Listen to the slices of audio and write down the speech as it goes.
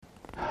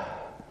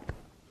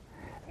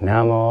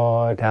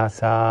Namo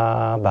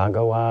tassa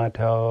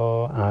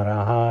bhagavato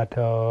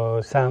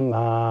arahato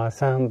samma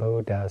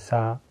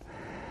sambuddhassa.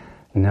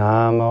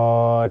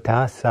 Namo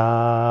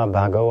tassa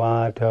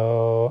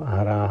bhagavato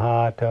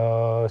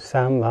arahato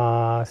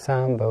samma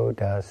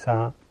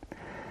sambuddhassa.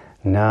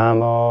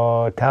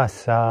 Namo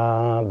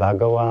tassa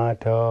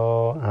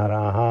bhagavato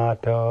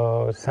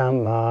arahato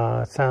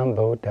samma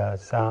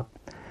sambuddhassa.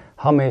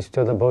 Homage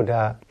to the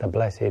Buddha, the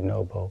Blessed,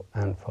 Noble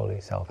and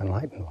Fully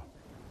Self-Enlightened One.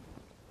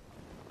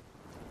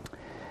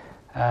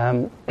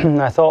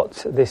 I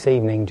thought this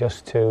evening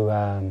just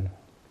to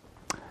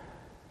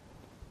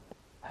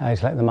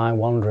just let the mind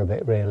wander a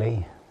bit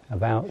really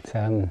about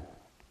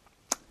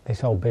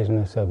this whole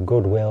business of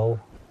goodwill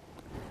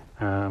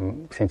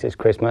since it's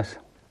Christmas.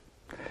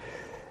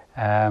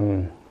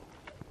 So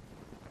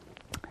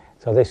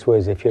this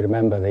was, if you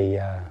remember,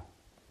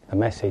 the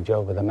message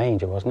over the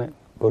manger, wasn't it?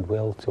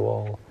 Goodwill to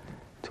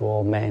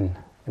all men,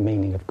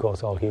 meaning of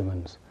course all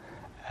humans.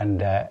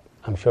 And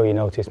I'm sure you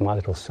noticed my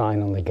little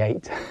sign on the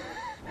gate.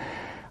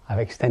 I've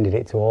extended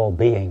it to all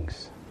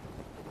beings,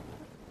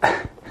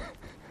 with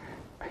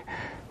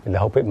the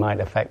hope it might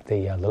affect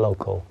the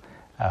local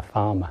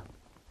farmer.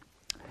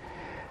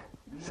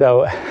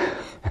 So,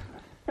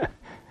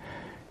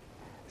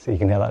 so you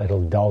can hear that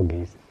little dog.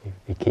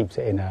 He keeps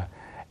it in a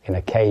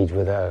cage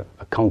with a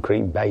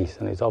concrete base,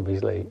 and it's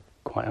obviously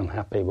quite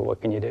unhappy. But what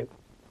can you do?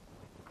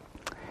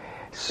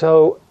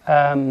 So,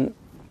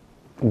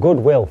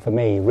 goodwill for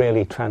me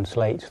really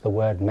translates the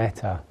word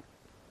metta.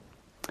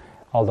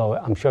 Although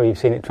I'm sure you've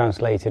seen it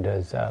translated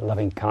as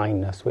loving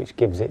kindness, which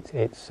gives it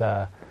its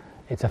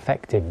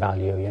affective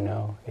value,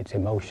 its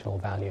emotional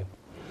value.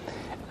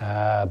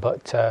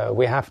 But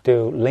we have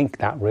to link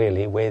that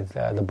really with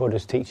the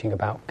Buddha's teaching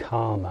about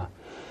karma.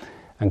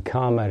 And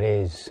karma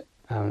is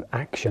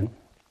action.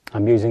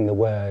 I'm using the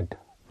word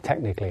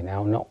technically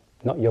now,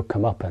 not your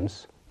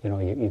comeuppance,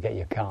 you get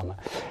your karma,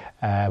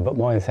 but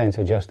more in the sense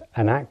of just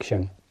an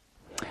action.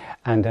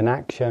 And an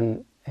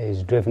action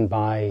is driven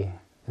by,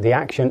 the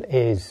action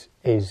is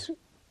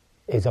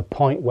a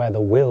point where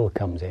the will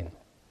comes in,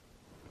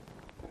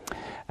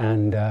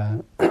 and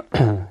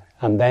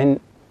and then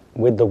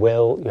with the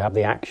will you have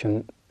the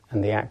action,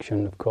 and the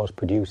action of course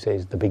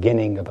produces the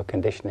beginning of a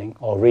conditioning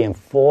or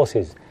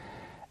reinforces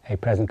a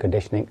present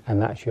conditioning,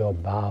 and that's your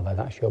bhava,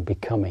 that's your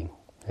becoming.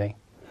 See,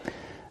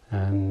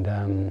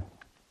 and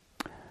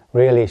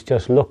really it's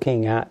just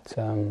looking at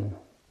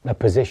the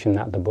position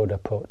that the Buddha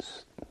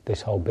puts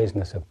this whole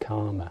business of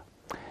karma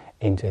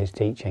into his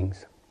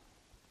teachings.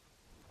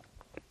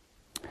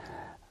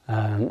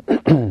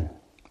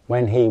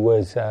 When he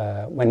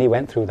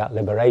went through that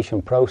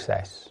liberation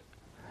process,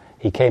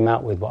 he came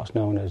out with what's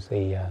known as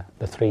the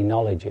three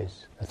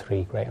knowledges, the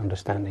three great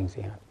understandings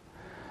he had.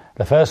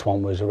 The first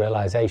one was a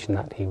realization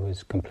that he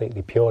was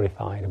completely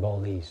purified of all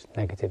these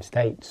negative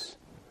states.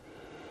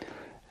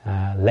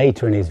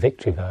 Later in his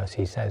victory verse,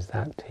 he says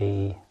that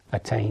he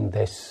attained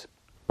this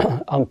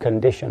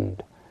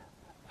unconditioned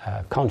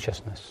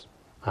consciousness,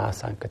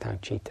 asankatang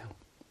citta.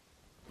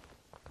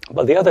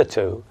 But the other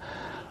two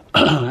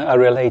are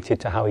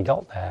related to how he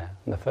got there.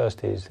 And the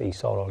first is he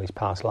saw all his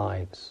past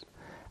lives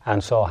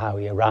and saw how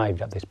he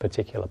arrived at this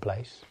particular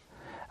place.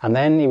 And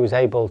then he was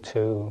able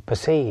to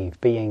perceive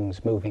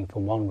beings moving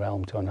from one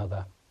realm to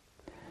another,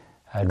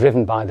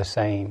 driven by the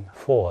same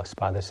force,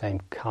 by the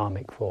same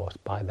karmic force,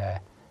 by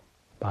their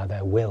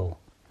will.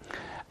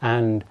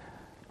 And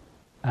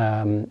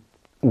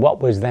what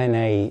was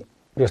then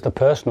just a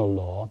personal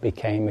law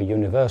became a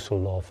universal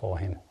law for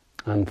him.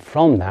 And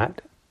from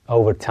that,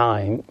 over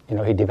time,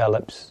 he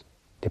develops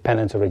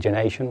dependent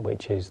origination,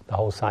 which is the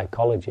whole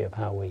psychology of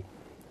how we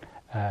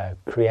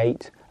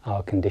create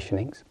our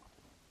conditionings.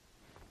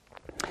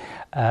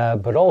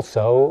 But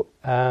also,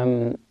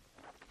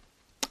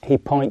 he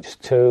points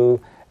to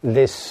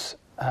this,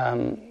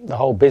 the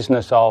whole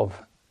business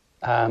of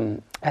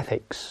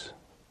ethics.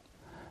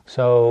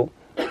 So,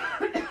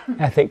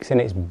 ethics in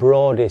its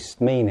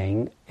broadest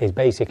meaning is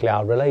basically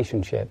our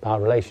relationship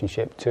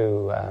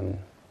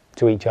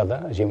to each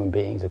other as human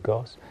beings, of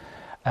course,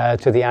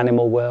 to the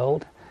animal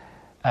world,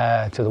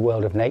 to the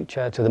world of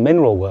nature, to the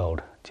mineral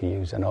world, to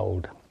use an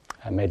old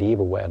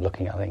medieval way of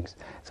looking at things.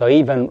 So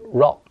even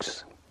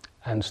rocks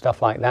and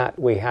stuff like that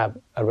we have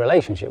a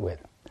relationship with.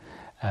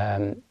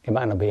 It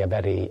might not be a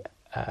very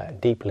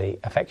deeply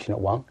affectionate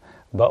one,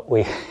 but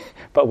we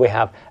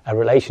have a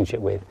relationship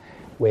with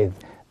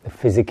the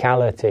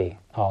physicality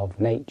of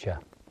nature.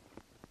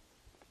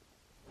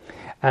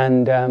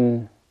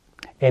 And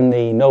in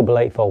the Noble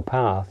Eightfold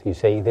Path, you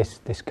see,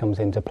 this comes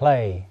into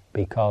play,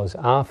 because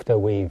after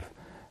we've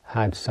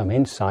had some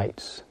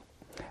insights,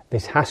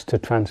 this has to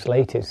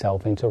translate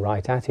itself into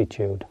right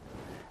attitude.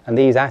 And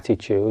these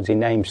attitudes, he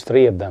names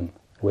three of them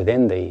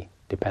within the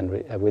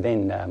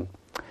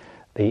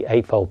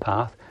Eightfold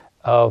Path,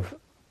 of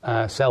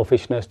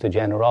selfishness to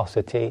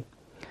generosity,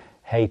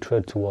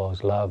 hatred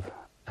towards love,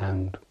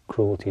 and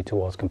cruelty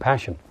towards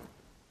compassion.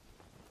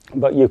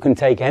 But you can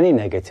take any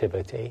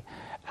negativity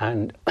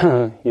and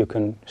you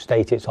can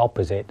state its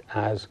opposite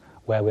as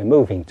where we're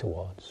moving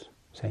towards.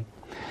 See?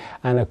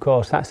 And of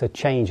course, that's a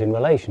change in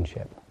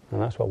relationship.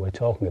 And that's what we're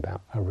talking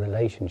about, a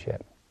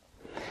relationship.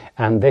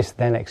 And this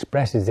then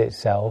expresses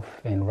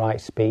itself in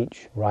right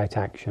speech, right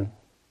action,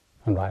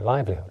 and right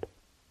livelihood.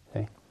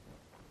 See?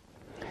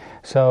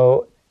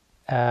 So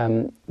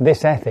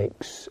this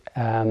ethics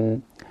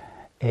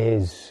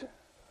is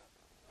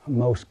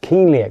most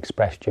keenly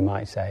expressed, you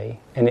might say,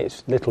 in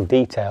its little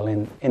detail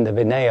in the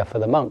Vinaya for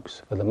the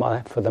monks, for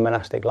the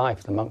monastic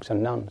life, the monks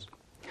and nuns.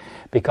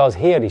 Because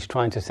here he's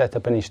trying to set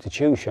up an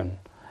institution,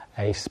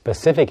 a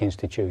specific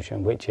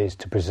institution, which is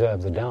to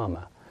preserve the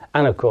Dharma,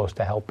 and of course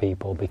to help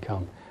people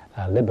become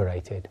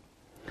liberated.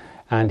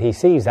 And he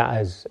sees that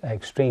as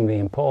extremely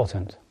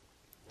important.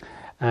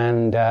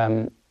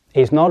 And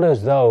it's not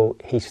as though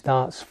he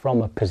starts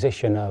from a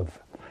position of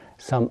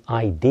some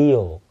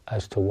ideal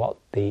as to what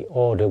the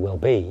order will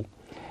be.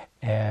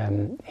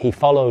 He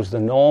follows the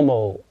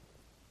normal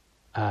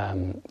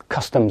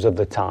customs of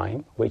the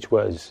time, which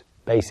was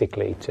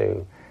basically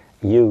to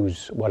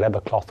use whatever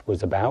cloth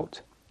was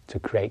about to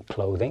create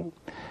clothing,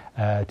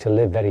 to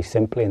live very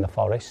simply in the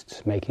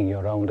forests, making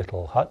your own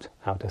little hut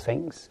out of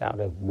things, out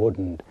of wood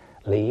and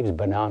leaves,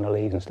 banana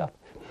leaves and stuff,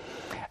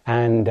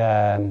 and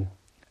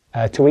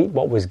to eat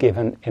what was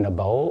given in a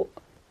bowl.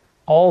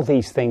 All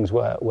these things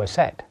were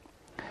set.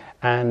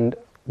 And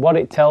what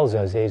it tells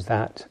us is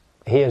that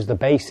here's the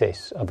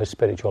basis of a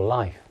spiritual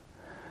life.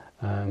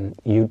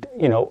 We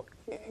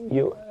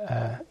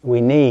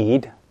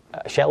need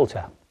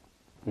shelter.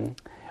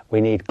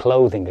 We need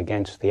clothing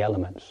against the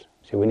elements.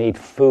 So we need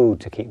food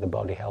to keep the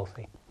body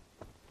healthy.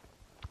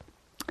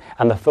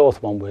 And the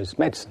fourth one was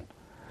medicine.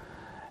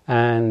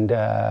 And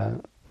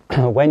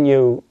when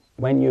you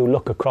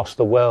look across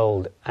the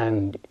world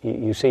and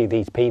you see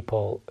these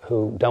people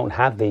who don't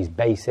have these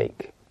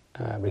basic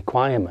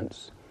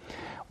requirements,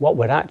 what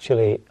we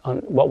actually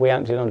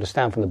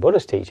understand from the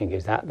Buddha's teaching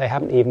is that they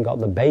haven't even got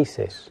the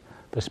basis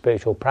for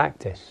spiritual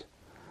practice.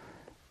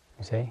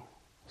 You see?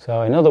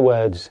 So in other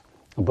words,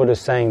 the Buddha's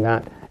saying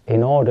that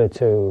in order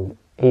to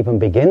even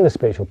begin the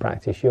spiritual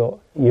practice,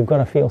 you've got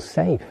to feel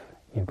safe.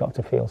 You've got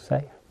to feel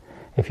safe.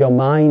 If your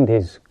mind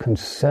is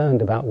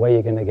concerned about where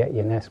you're going to get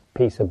your next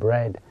piece of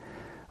bread,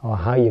 or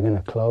how you're going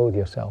to clothe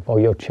yourself, or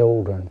your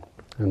children,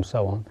 and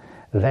so on,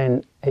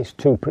 then it's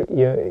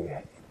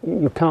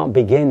you can't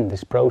begin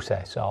this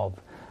process of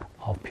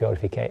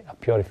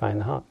purifying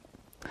the heart.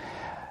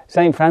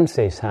 St.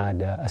 Francis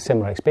had a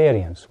similar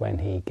experience when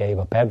he gave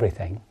up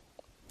everything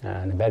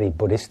in a very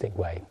Buddhistic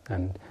way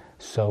and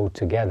sewed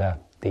together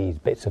these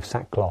bits of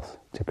sackcloth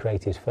to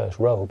create his first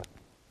robe.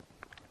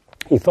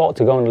 He thought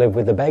to go and live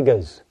with the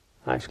beggars,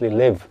 actually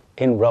live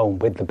in Rome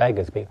with the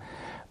beggars,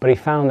 but he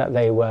found that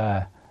they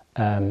were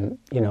a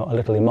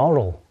little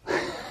immoral.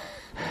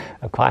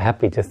 They're quite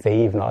happy to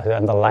thieve,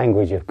 and the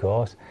language, of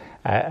course,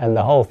 and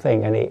the whole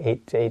thing. And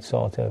it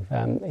sort of,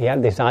 he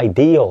had this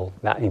ideal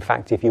that, in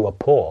fact, if you were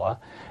poor,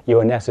 you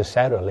were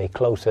necessarily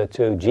closer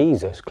to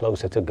Jesus,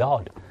 closer to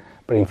God.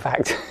 But in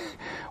fact,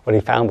 what he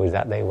found was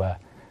that they were,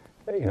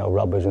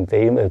 robbers and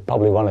thieves.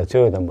 Probably one or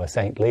two of them were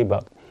saintly,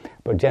 but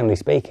generally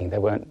speaking, they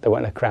weren't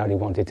a crowd he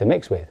wanted to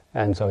mix with.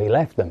 And so he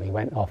left them. He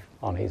went off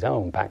on his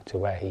own back to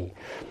where he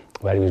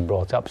was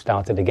brought up,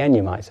 started again,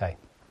 you might say.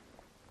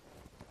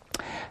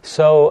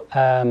 So,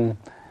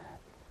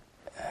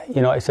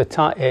 it's a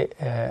time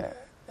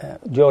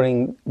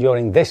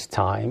during this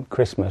time,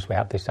 Christmas, we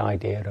have this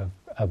idea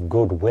of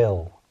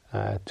goodwill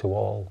to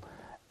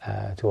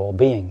all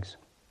beings,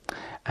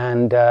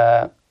 and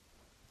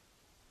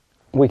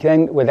we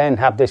then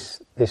have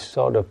this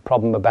sort of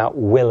problem about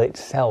will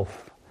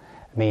itself,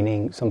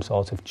 meaning some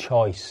sort of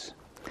choice,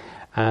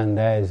 and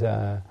there's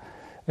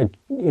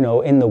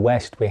in the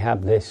West we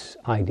have this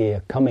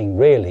idea coming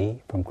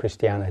really from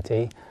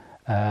Christianity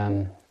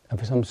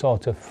of some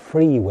sort of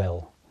free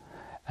will.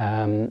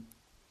 The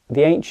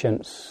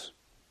ancients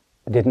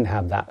didn't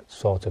have that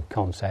sort of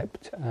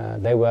concept.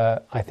 They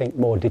were, I think,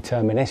 more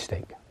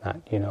deterministic, that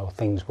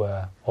things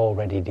were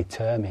already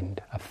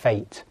determined, a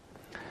fate,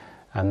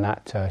 and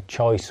that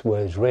choice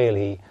was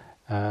really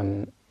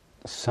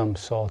some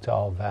sort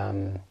of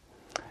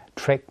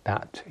trick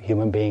that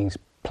human beings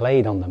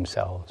played on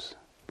themselves.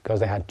 Because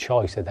they had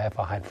choice, they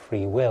therefore had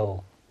free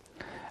will.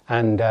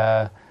 And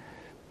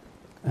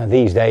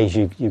these days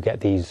you get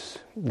these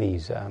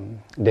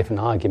different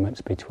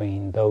arguments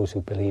between those who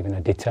believe in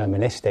a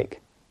deterministic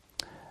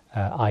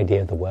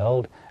idea of the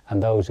world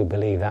and those who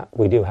believe that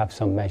we do have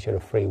some measure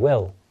of free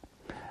will.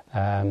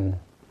 Now,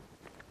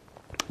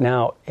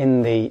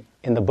 in the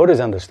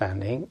Buddha's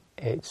understanding,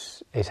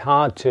 it's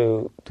hard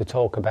to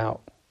talk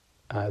about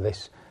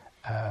this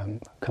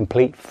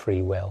complete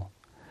free will.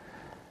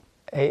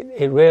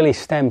 It really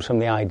stems from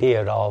the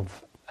idea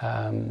of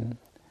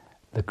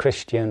the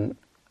Christian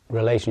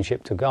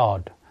relationship to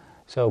God.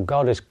 So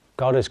God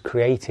has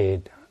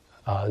created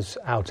us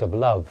out of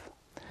love,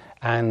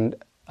 and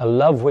a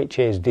love which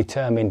is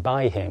determined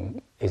by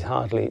Him is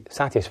hardly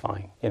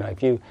satisfying.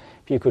 If you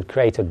could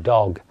create a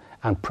dog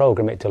and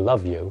program it to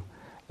love you,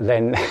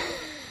 then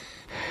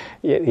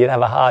you'd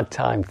have a hard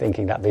time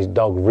thinking that this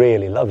dog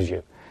really loves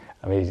you.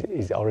 I mean,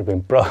 he's already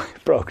been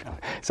broken.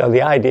 So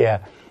the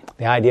idea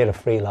of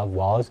free love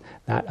was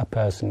that a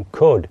person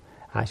could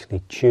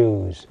actually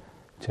choose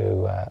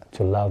to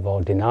love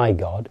or deny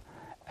God,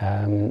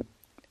 and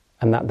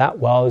that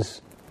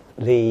was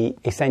the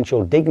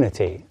essential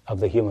dignity of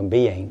the human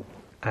being,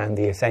 and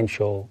the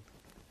essential,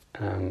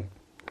 what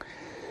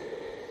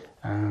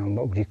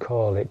would you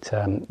call it?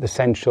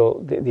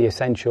 The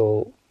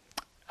essential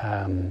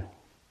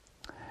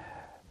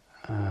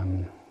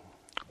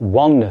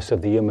oneness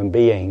of the human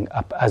being,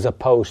 as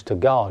opposed to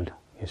God.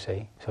 You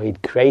see, so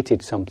he'd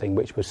created something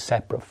which was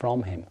separate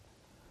from him,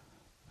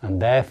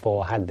 and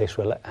therefore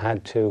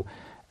the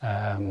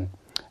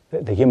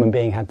human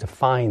being had to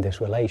find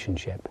this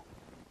relationship.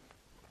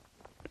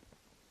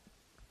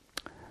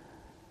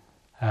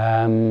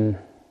 In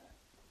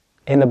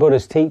the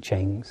Buddha's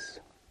teachings,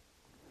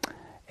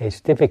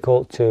 it's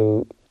difficult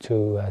to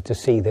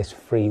see this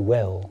free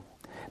will,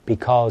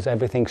 because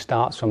everything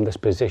starts from this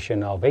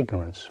position of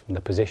ignorance, from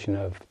the position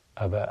of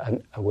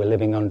we're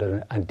living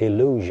under a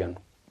delusion,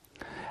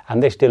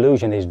 and this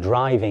delusion is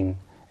driving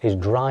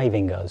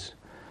us.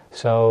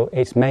 So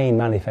its main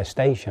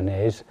manifestation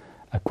is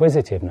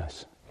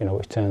acquisitiveness,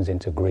 which turns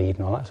into greed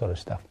and all that sort of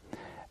stuff.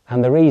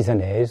 And the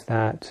reason is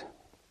that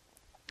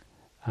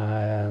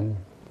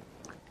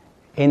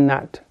in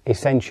that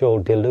essential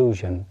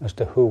delusion as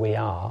to who we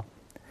are,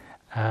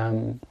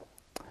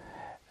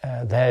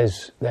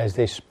 there's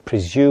this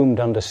presumed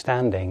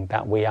understanding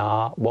that we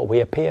are what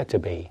we appear to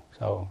be,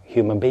 so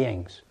human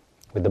beings,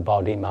 with the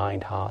body,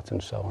 mind, heart,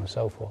 and so on and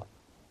so forth.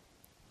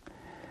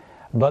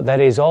 But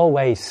there is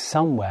always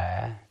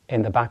somewhere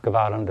in the back of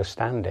our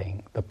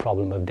understanding the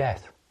problem of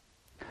death.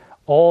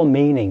 All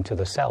meaning to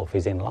the self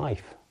is in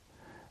life.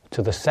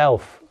 To the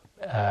self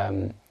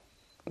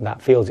that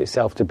feels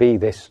itself to be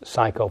this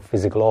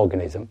psychophysical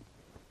organism,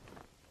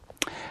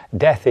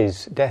 death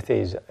is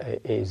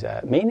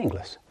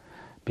meaningless,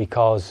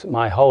 because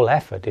my whole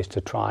effort is to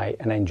try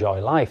and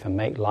enjoy life and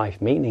make life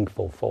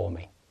meaningful for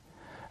me.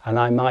 And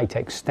I might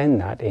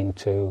extend that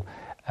into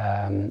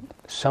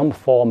some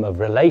form of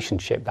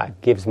relationship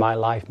that gives my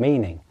life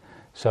meaning.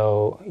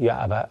 So you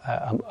have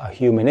a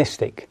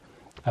humanistic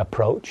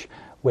approach,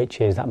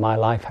 which is that my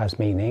life has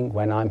meaning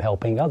when I'm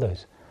helping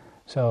others.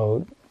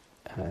 So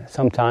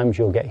sometimes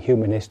you'll get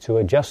humanists who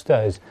are just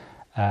as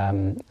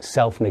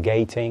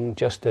self-negating,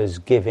 just as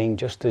giving,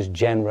 just as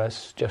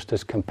generous, just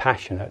as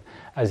compassionate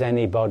as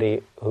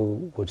anybody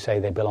who would say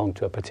they belong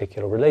to a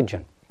particular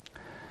religion.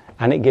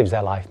 And it gives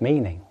their life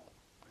meaning.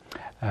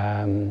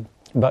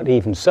 But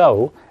even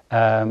so,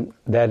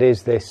 there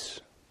is this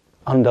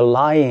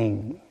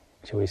underlying,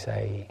 shall we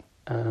say,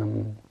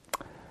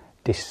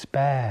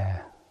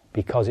 despair,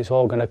 because it's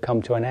all going to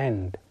come to an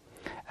end.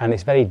 And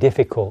it's very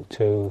difficult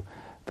for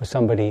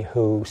somebody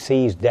who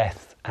sees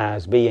death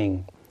as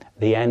being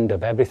the end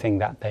of everything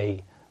that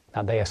they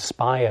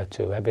aspire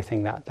to,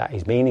 everything that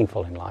is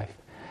meaningful in life,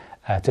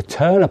 to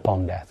turn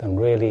upon death and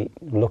really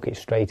look it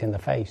straight in the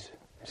face,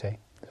 you see.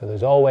 So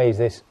there's always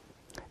this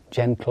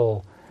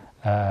gentle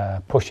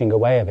pushing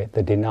away of it,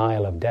 the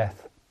denial of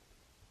death.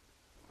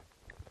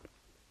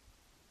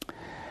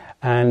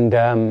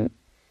 And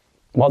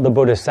what the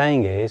Buddha is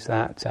saying is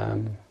that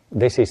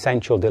this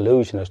essential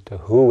delusion as to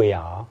who we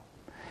are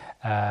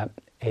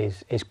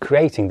is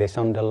creating this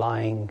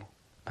underlying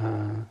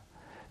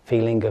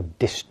feeling of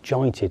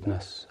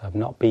disjointedness, of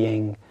not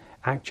being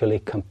actually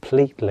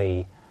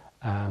completely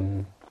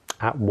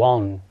at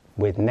one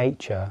with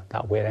nature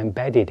that we're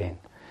embedded in.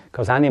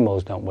 Because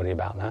animals don't worry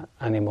about that.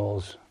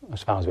 Animals,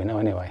 as far as we know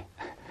anyway,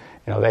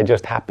 they're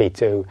just happy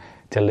to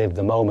live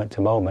the moment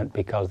to moment,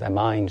 because their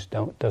minds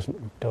don't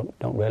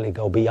really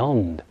go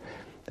beyond.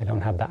 They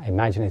don't have that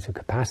imaginative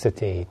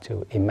capacity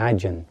to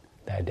imagine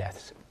their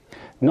deaths.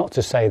 Not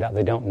to say that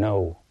they don't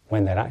know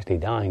when they're actually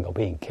dying or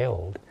being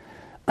killed,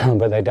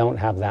 but they don't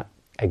have that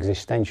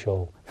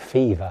existential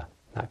fever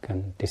that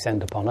can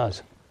descend upon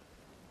us.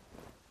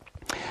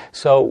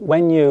 So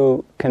when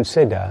you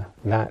consider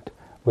that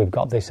we've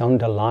got this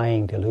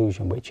underlying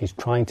delusion which is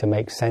trying to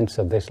make sense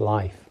of this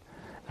life,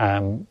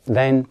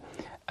 then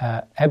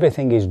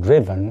everything is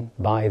driven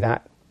by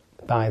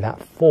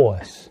that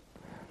force.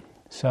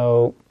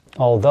 So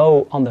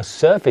although on the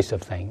surface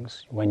of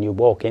things, when you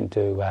walk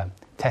into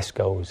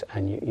Tesco's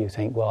and you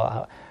think,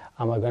 well,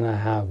 am I going to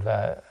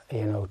have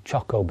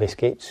choco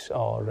biscuits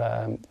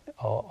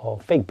or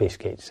fig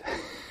biscuits?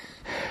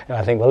 And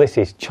I think, well, this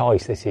is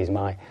choice. This is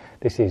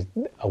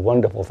a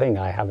wonderful thing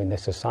I have in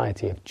this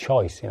society of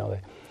choice. The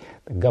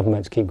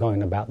governments keep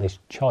going about this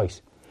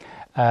choice,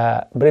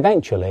 but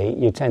eventually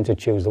you tend to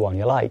choose the one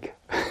you like,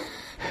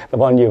 the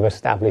one you've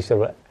established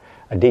a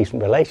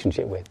decent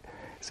relationship with.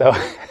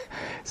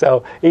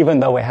 So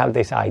even though we have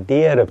this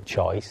idea of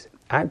choice,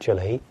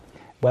 actually,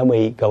 when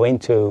we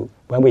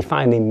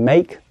finally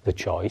make the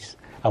choice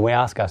and we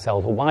ask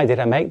ourselves, well, why did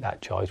I make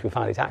that choice? We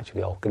find it's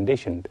actually all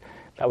conditioned,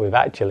 that we've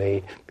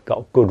actually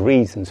got good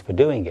reasons for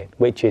doing it,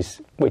 which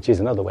is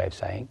another way of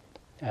saying,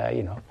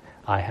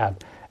 I have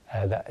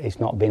that it's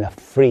not been a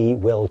free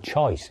will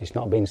choice. It's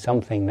not been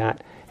something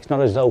that, it's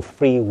not as though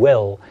free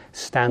will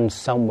stands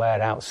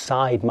somewhere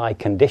outside my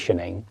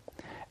conditioning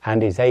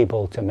and is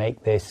able to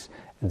make this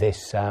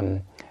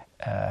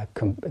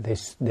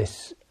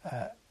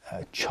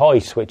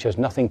choice which has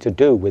nothing to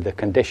do with the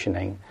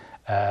conditioning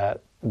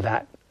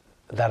that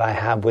I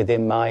have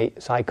within my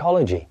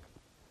psychology.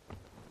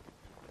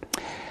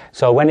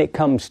 So when it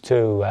comes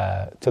to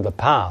the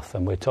path,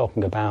 and we're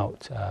talking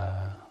about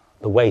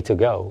the way to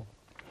go,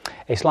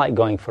 it's like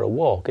going for a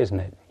walk, isn't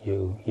it?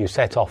 You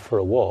set off for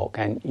a walk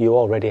and you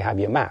already have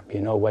your map, you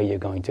know where you're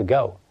going to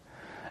go.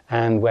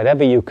 And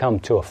wherever you come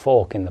to a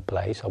fork in the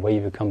place, or where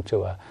you come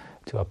to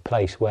a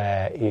place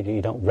where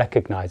you don't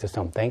recognize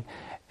something,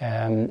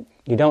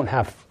 you don't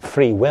have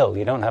free will.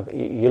 You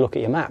look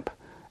at your map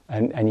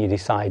and you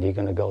decide you're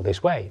going to go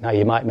this way. Now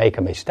you might make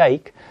a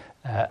mistake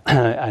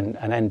and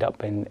end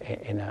up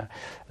in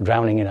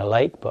drowning in a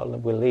lake, but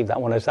we'll leave that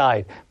one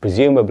aside.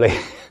 Presumably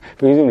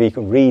you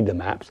can read the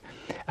maps,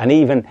 and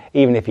even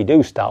if you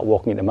do start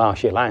walking into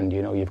marshy land,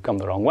 you know you've come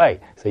the wrong way,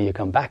 so you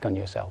come back on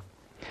yourself.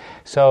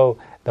 So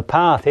the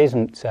path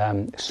isn't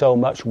so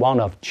much one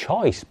of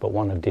choice, but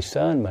one of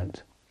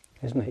discernment,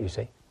 isn't it? You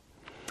see,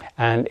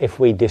 and if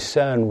we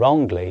discern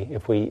wrongly,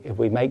 if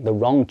we make the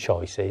wrong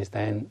choices,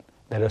 then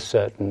there are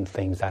certain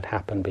things that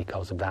happen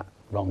because of that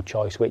wrong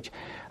choice,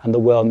 and the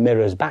world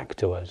mirrors back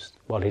to us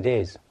what it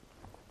is.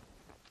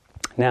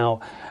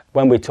 Now,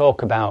 when we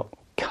talk about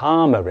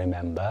karma,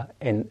 remember,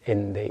 in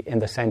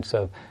the sense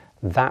of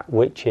that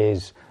which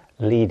is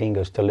leading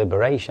us to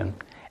liberation,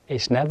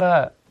 it's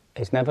never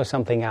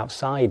something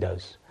outside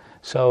us.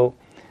 So,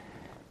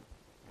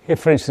 if,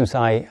 for instance,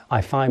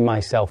 I find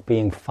myself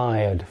being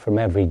fired from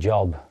every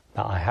job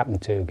that I happen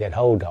to get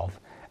hold of,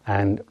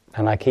 and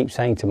I keep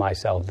saying to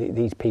myself,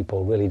 these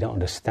people really don't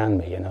understand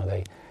me, you know,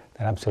 they're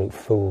absolute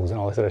fools and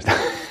all this sort of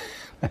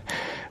stuff,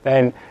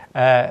 then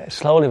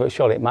slowly but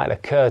surely it might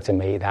occur to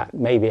me that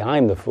maybe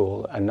I'm the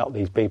fool and not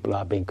these people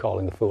I've been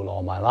calling the fool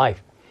all my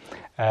life.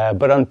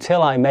 But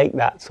until I make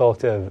that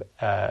sort of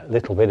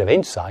little bit of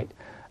insight,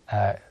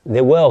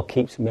 the world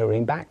keeps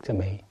mirroring back to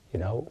me, you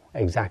know,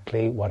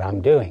 exactly what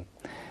I'm doing.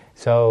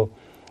 So,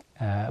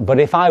 but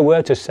if I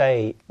were to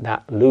say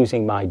that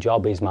losing my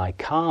job is my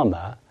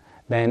karma,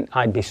 then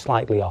I'd be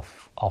slightly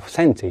off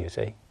center, you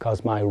see,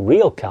 because my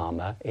real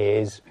karma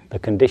is the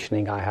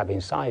conditioning I have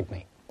inside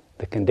me,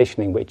 the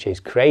conditioning which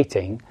is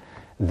creating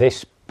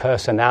this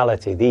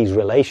personality, these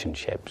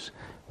relationships,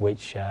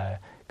 which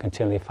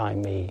continually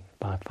find me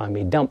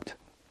dumped.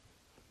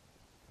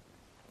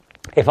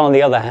 If on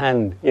the other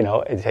hand, you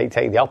know,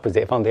 take the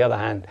opposite, if on the other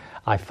hand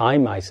I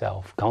find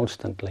myself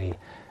constantly,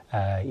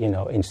 you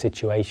know, in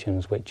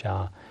situations which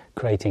are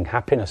creating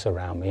happiness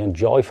around me and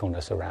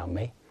joyfulness around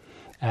me,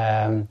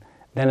 then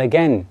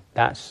again,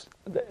 that's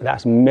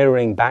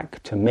mirroring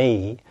back to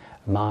me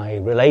my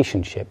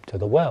relationship to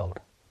the world.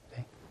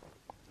 See?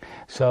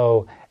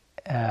 So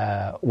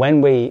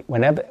when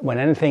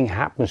anything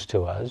happens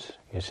to us,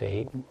 you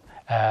see,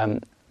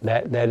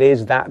 there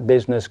is that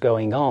business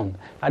going on.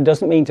 That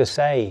doesn't mean to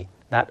say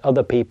that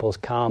other people's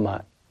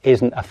karma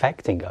isn't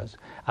affecting us.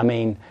 I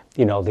mean,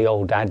 you know, the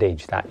old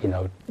adage that, you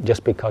know,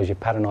 just because you're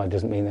paranoid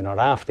doesn't mean they're not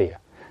after you.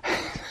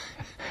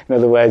 In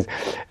other words,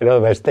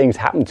 things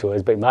happen to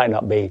us, but it might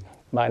not be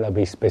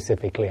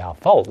specifically our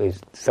fault.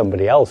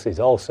 Somebody else is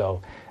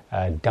also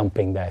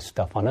dumping their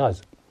stuff on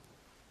us.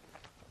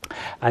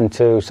 And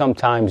to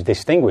sometimes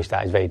distinguish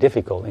that is very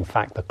difficult. In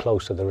fact, the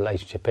closer the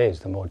relationship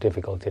is, the more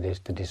difficult it is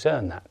to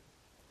discern that.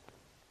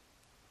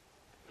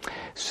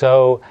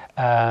 So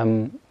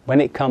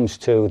when it comes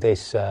to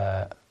this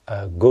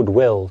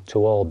goodwill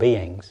to all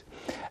beings,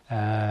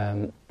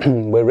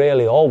 we're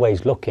really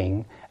always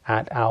looking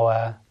at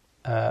our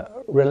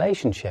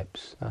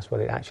relationships. That's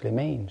what it actually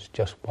means.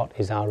 Just what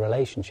is our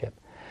relationship?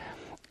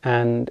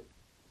 And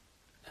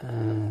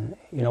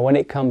you know, when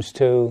it comes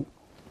to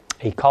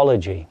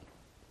ecology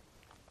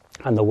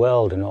and the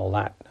world and all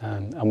that,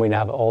 and we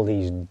have all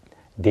these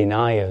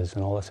deniers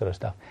and all that sort of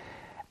stuff,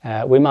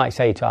 we might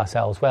say to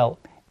ourselves, well,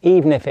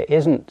 even if it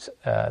isn't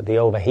the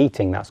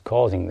overheating that's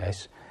causing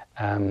this,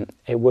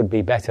 it would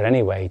be better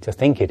anyway to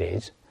think it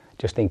is,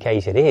 just in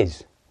case it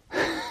is.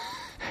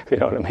 You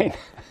know what I mean?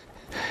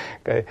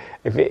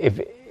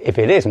 If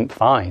it isn't,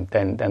 fine,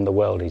 then the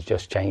world is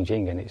just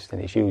changing in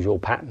its usual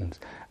patterns.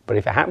 But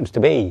if it happens to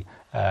be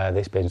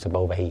this business of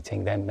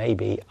overheating, then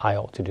maybe I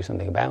ought to do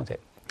something about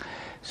it.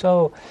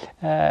 So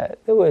there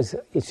was,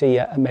 you see,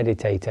 a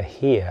meditator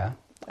here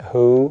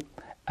who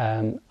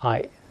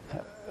I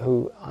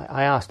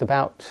asked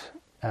about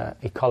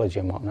ecology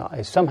and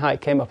whatnot. Somehow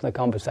it came up in the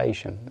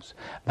conversations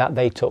that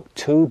they took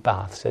 2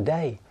 baths a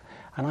day,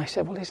 and I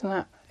said, well, isn't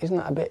that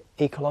a bit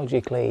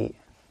ecologically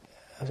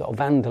sort of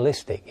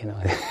vandalistic, you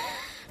know?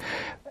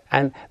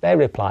 And their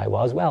reply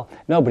was, well,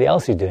 nobody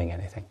else is doing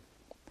anything.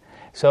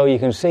 So you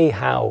can see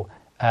how,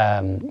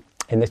 in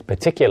this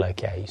particular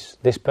case,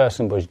 this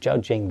person was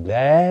judging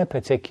their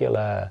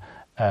particular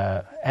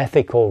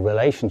ethical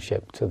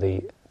relationship to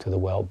the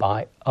world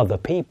by other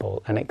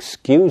people, and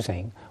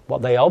excusing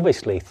what they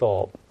obviously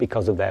thought,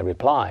 because of their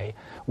reply,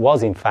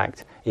 was in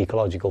fact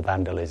ecological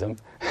vandalism.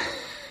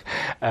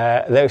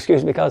 They're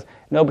excused because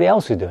nobody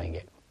else is doing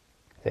it.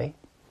 See?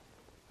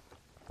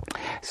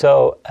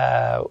 So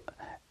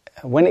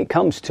when it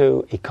comes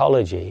to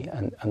ecology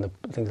and the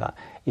things like that,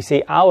 you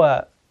see,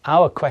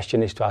 our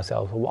question is to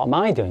ourselves, well, what am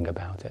I doing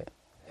about it?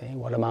 See?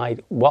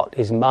 What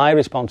is my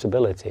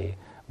responsibility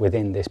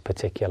within this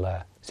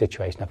particular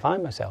situation I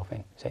find myself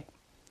in? See?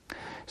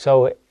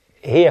 So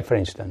here, for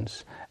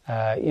instance,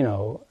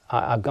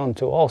 I've gone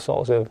to all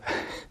sorts of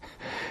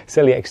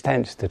silly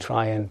extents to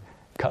try and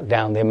cut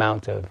down the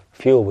amount of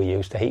fuel we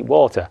use to heat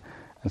water,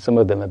 and some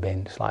of them have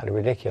been slightly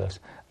ridiculous.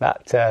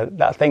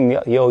 That thing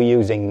that you're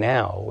using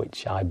now,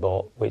 which I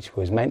bought, which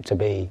was meant to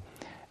be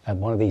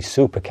one of these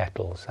super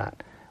kettles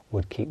that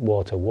would keep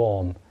water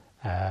warm,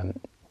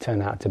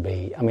 turned out to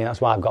be,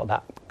 that's why I've got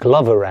that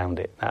glove around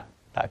it,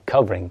 that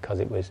covering, because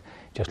it was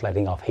just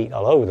letting off heat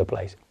all over the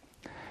place.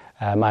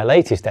 My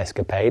latest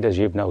escapade, as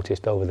you've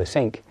noticed over the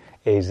sink,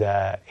 is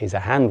a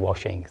hand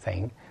washing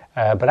thing.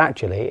 But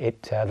actually,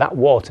 that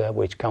water,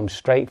 which comes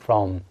straight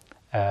from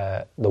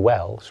the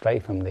well,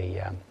 straight from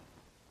the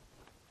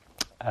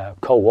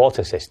cold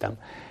water system,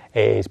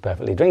 is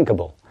perfectly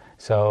drinkable.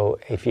 So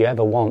if you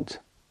ever want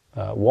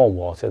warm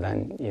water,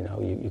 then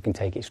you can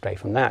take it straight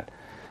from that.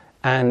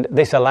 And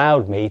this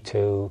allowed me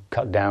to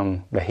cut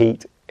down the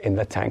heat in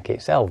the tank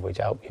itself, which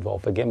I hope you've all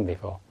forgiven me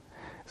for.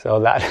 So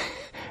that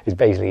is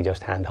basically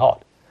just hand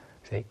hot.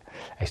 See,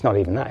 it's not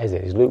even that, is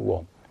it? It's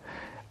lukewarm.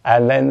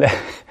 And then,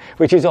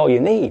 which is all you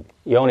need.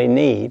 You only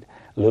need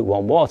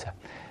lukewarm water.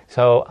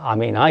 So,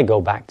 I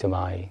go back to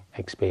my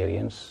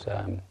experience,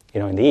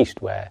 in the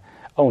East, where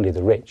only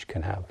the rich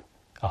can have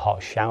a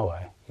hot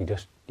shower. You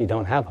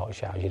don't have hot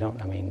showers.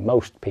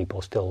 Most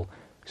people still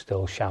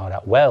shower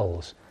at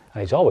wells,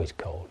 and it's always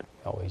cold.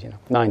 Always,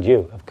 Mind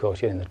you, of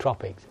course, you're in the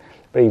tropics,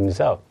 but even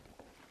so.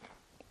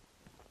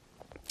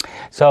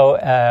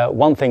 So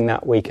one thing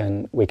that we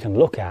can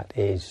look at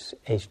is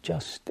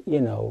just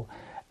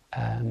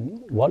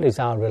what is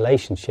our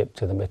relationship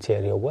to the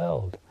material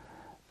world?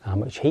 How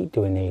much heat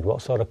do we need?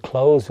 What sort of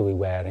clothes are we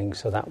wearing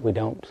so that we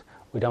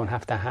don't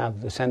have to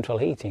have the central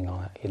heating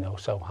on it,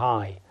 so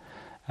high?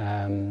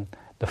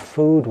 The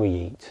food we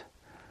eat.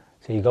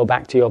 So you go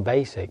back to your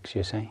basics,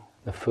 you see,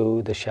 the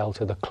food, the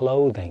shelter, the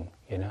clothing.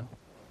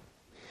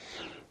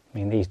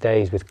 These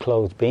days with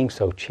clothes being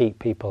so cheap,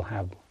 people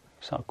have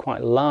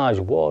quite large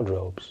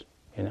wardrobes,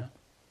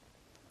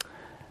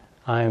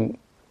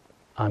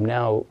 I'm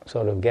now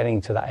sort of getting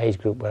to that age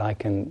group where I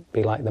can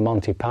be like the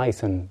Monty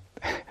Python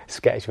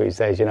sketch where he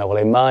says, well,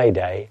 in my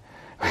day,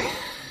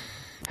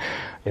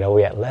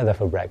 we ate leather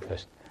for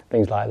breakfast,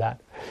 things like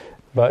that.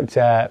 But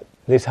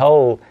this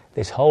whole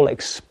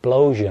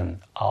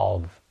explosion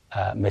of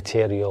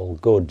material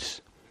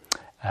goods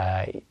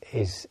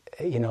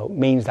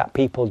means that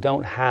people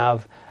don't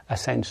have a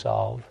sense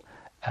of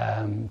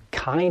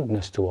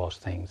kindness towards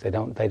things. They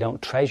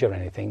don't treasure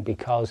anything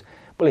because,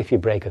 well, if you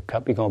break a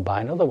cup, you go and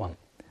buy another one,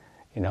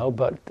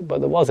 But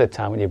there was a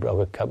time when you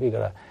broke a cup, you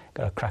got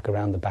a crack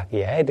around the back of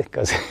your head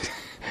because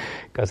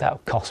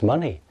that costs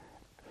money.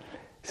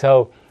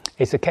 So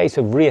it's a case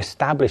of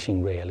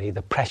re-establishing really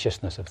the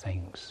preciousness of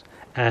things.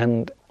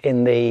 And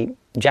in the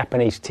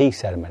Japanese tea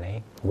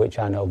ceremony, which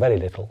I know very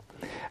little,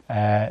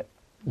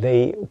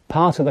 the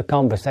part of the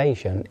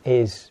conversation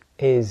is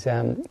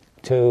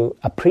to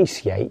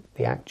appreciate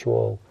the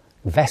actual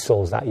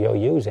vessels that you're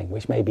using,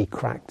 which may be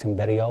cracked and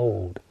very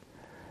old.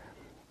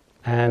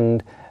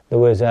 And there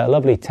was a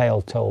lovely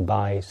tale told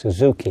by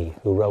Suzuki,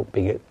 who wrote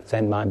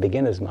Zen Mind,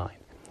 Beginner's Mind,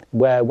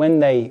 where when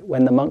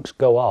the monks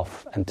go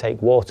off and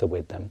take water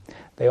with them,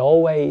 they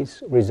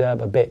always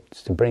reserve a bit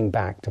to bring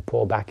back, to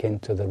pour back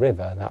into the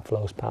river that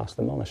flows past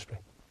the monastery.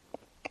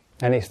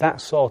 And it's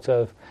that sort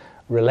of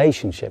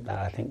relationship that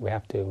I think we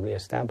have to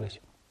re-establish.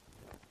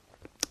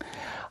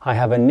 I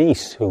have a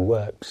niece who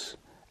works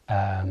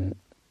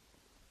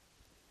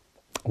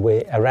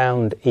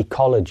around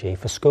ecology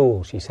for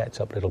schools. She sets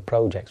up little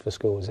projects for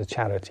schools, a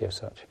charity of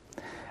such.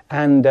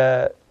 And,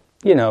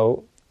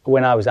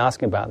 when I was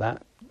asking about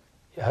that,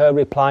 her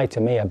reply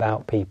to me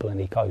about people and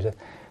ecology was,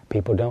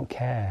 people don't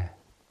care.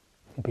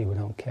 People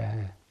don't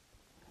care.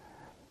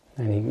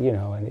 And,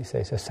 and it's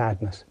a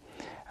sadness.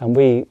 And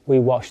we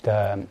watched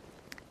a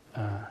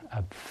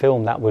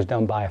film that was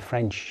done by a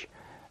French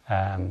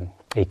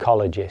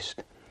ecologist.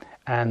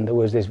 And there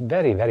was this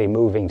very, very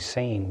moving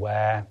scene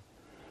where,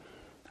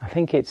 I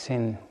think it's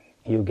in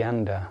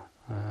Uganda,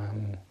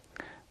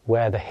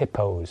 where the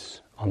hippos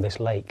on this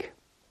lake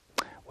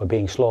were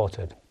being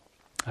slaughtered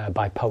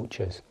by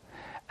poachers.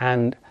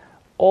 And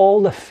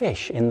all the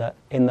fish in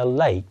the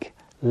lake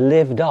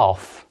lived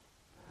off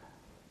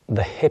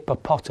the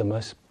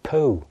hippopotamus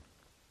poo.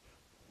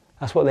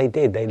 That's what they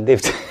did. They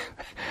lived...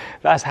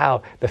 That's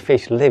how the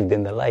fish lived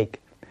in the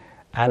lake.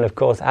 And of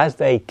course, as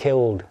they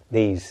killed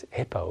these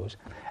hippos,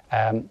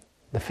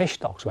 the fish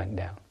stocks went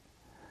down.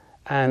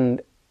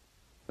 And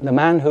the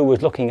man who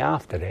was looking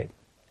after it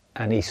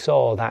and he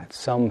saw that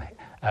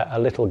a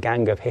little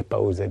gang of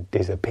hippos had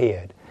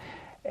disappeared,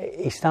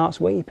 he starts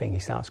weeping, he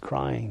starts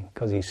crying,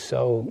 because he's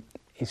so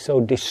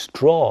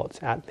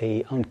distraught at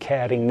the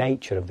uncaring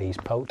nature of these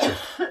poachers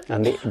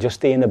and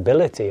just the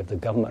inability of the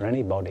government or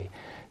anybody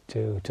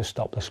to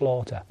stop the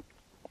slaughter.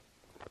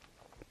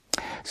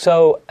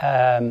 So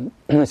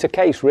it's a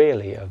case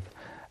really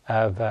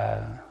of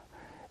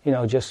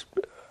just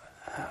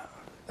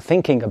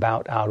thinking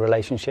about our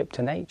relationship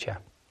to nature.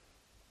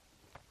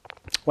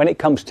 When it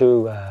comes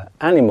to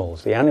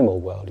animals, the animal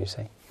world, you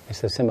see,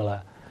 it's a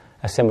similar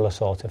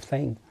sort of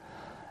thing,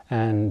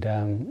 and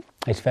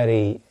it's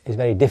very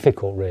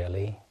difficult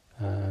really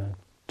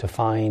to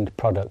find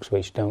products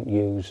which don't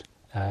use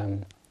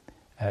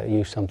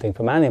something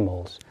from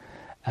animals,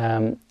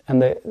 and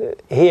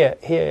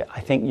here I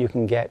think you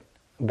can get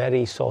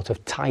very sort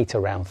of tight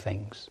around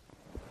things.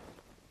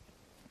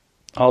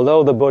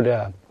 Although the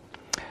Buddha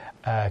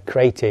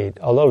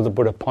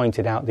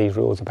pointed out these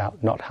rules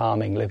about not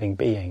harming living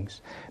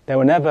beings, they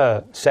were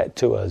never set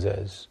to us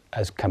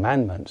as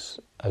commandments,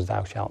 as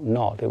thou shalt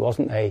not. It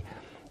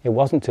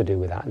wasn't to do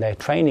with that. They're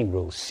training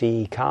rules,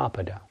 si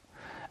carpada,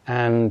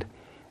 and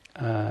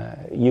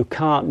you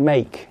can't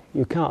make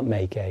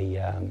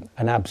an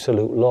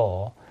absolute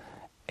law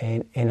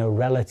in a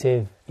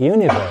relative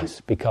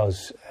universe,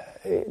 because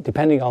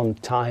depending on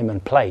time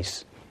and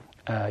place,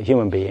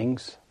 human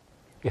beings,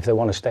 if they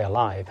want to stay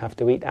alive, have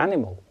to eat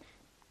animals.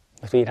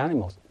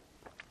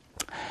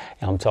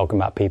 I'm talking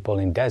about people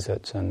in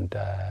deserts and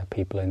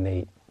people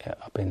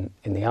up in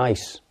the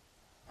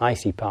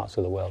icy parts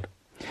of the world.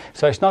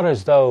 So it's not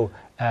as though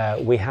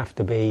we have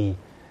to be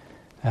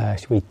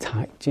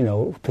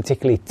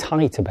particularly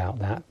tight about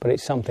that, but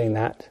it's something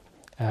that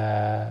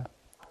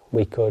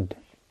we could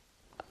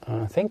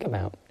think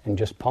about and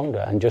just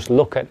ponder and just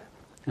look at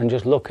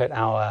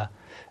our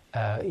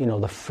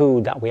the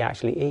food that we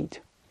actually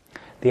eat.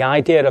 The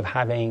idea of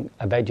having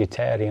a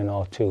vegetarian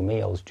or 2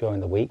 meals during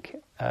the week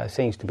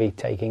seems to be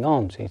catching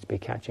on.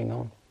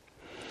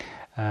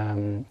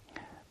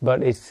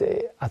 But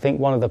I think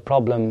one of the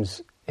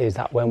problems is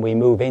that when we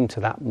move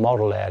into that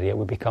moral area,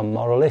 we become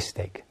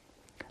moralistic.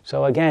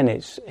 So again,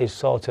 it's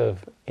sort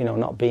of,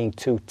 not being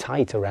too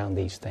tight around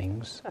these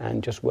things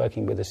and just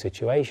working with the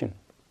situation.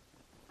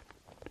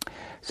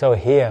 So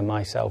here,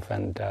 myself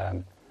and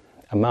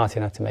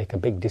Martin had to make a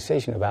big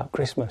decision about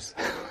Christmas.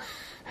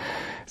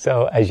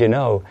 So, as you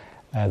know,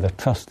 the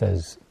Trust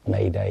has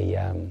made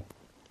a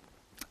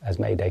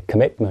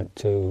commitment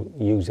to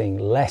using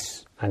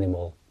less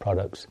animal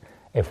products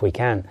if we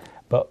can,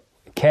 but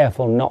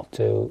careful not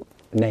to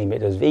name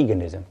it as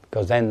veganism,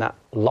 because then that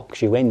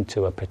locks you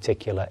into a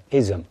particular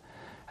ism,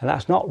 and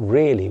that's not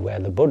really where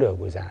the Buddha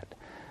was at.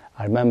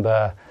 I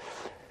remember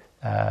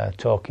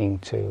talking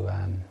to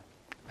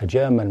a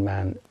German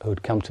man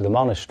who'd come to the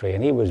monastery,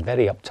 and he was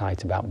very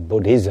uptight about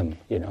Buddhism.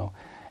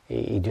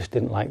 He just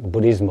didn't like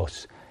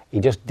Buddhismus. He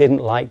just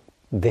didn't like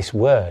this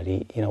word.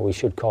 We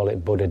should call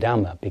it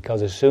Bodhidhamma,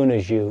 because as soon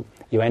as you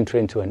enter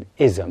into an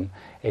ism,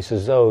 it's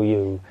as though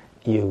you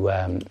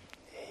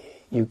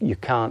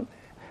can't.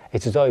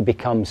 It's as though it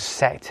becomes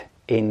set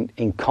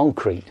in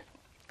concrete.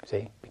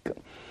 See,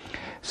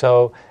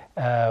 so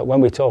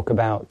when we talk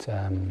about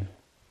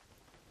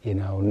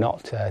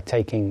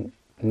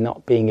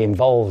not being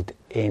involved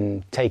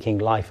in taking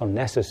life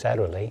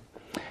unnecessarily,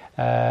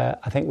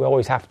 I think we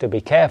always have to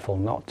be careful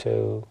not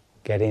to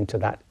get into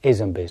that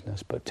ism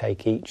business, but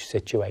take each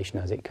situation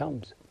as it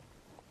comes.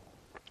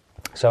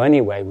 So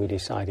anyway, we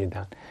decided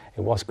that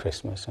it was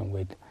Christmas, and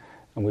we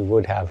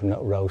would have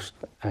nut roast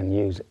and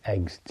use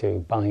eggs to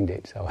bind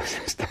it. So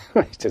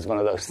it's just one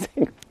of those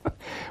things.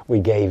 We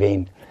gave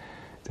in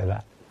to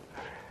that.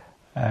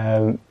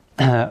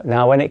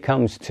 Now, when it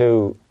comes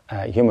to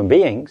human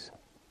beings,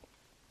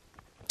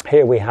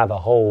 here we have a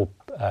whole.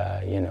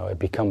 It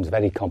becomes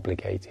very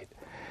complicated,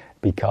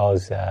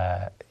 because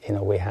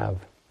we have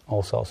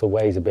all sorts of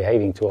ways of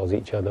behaving towards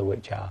each other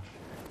which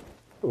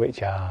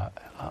are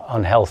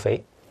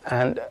unhealthy,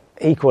 and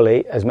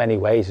equally as many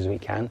ways as we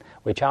can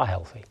which are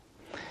healthy.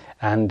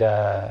 And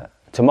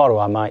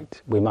tomorrow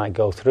we might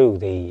go through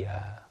the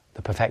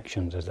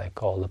perfections, as they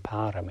call the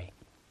parami.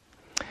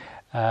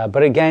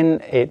 But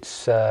again,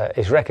 it's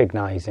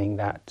recognizing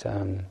that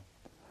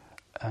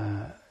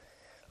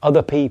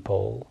other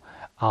people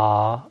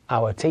are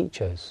our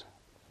teachers.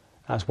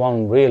 That's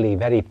one really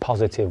very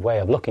positive way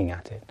of looking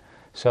at it.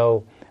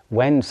 So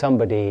when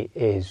somebody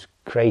is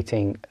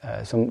creating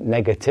some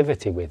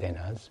negativity within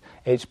us,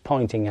 it's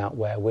pointing out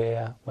where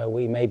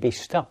we may be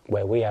stuck,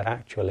 where we are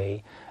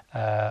actually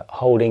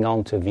holding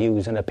on to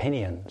views and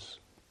opinions.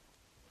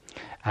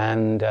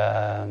 And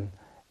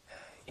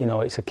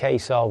it's a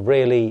case of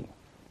really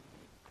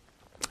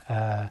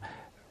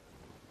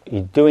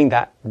doing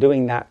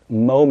that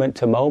moment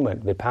to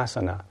moment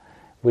vipassana.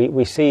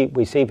 We see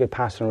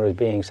vipassana as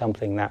being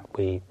something that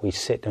we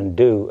sit and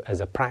do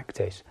as a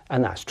practice,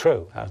 and that's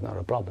true, that's not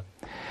a problem.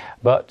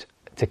 But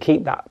to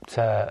keep that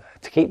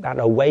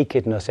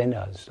awakenedness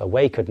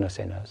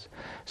in us,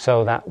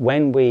 so that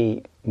when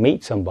we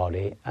meet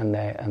somebody and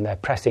they're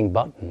pressing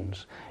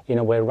buttons,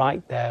 we're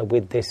right there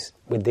with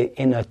the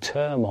inner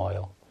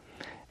turmoil,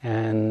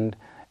 and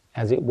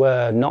as it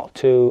were, not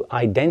to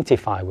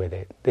identify with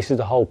it. This is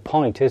the whole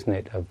point, isn't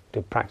it, of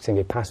practicing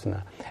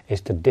Vipassana, is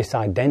to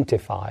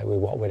disidentify with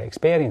what we're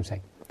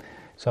experiencing.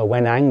 So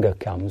when anger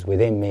comes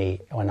within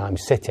me, when I'm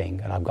sitting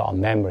and I've got a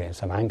memory and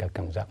some anger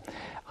comes up,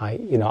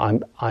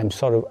 I'm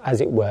sort of, as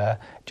it were,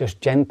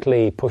 just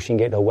gently pushing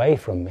it away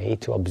from me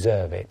to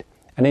observe it.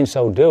 And in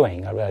so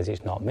doing, I realise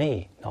it's not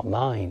me, not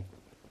mine.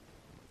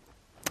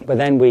 But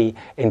then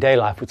in day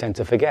life, we tend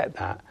to forget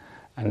that.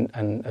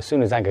 And as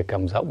soon as anger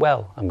comes up,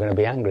 well, I'm going to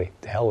be angry,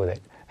 to hell with it.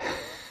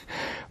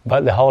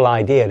 But the whole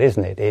idea,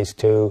 isn't it, is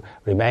to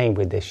remain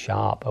with this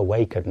sharp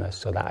awakenedness,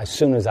 so that as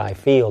soon as I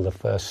feel the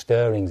first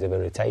stirrings of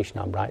irritation,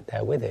 I'm right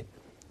there with it,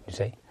 you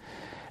see.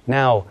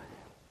 Now,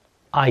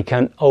 I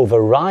can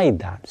override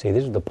that. See,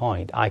 this is the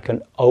point. I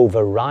can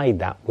override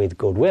that with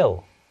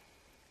goodwill.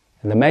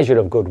 And the measure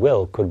of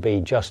goodwill could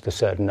be just a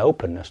certain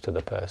openness to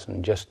the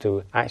person, just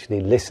to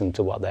actually listen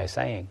to what they're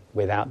saying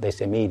without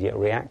this immediate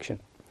reaction.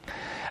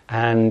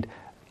 And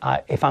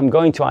if I'm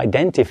going to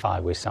identify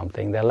with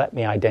something, they'll let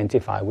me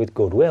identify with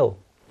goodwill.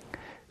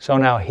 So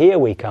now here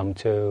we come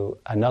to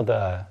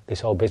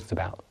this whole business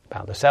about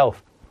the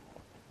self.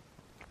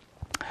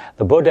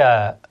 The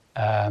Buddha,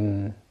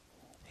 in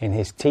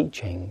his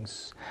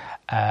teachings,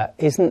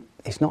 it's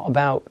not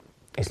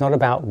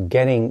about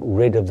getting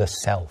rid of the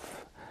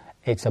self.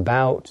 It's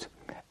about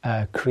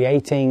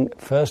creating,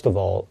 first of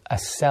all, a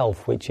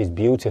self which is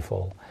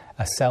beautiful,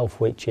 a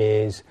self which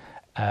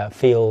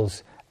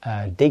feels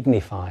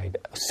dignified,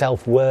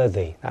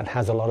 self-worthy, that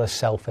has a lot of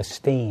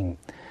self-esteem,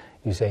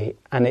 you see.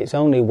 And it's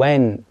only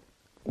when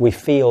we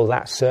feel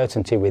that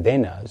certainty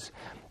within us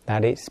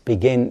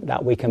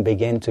that we can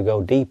begin to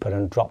go deeper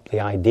and drop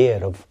the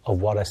idea of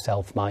what a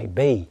self might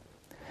be.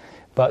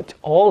 But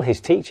all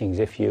his teachings,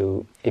 if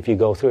you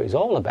go through it, is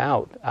all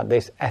about, at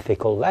this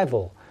ethical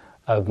level,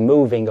 of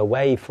moving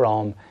away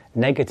from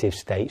negative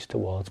states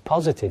towards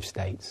positive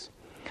states,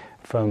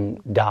 from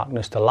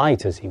darkness to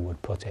light, as he would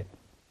put it.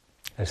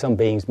 There's some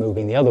beings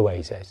moving the other way,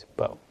 he says,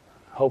 but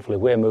hopefully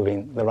we're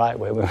moving the right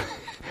way, we're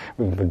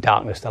moving from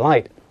darkness to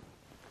light.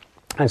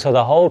 And so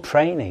the whole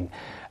training,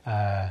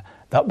 part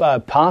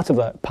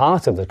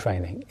of the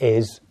training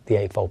is the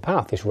Eightfold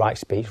Path, this right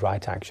speech,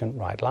 right action,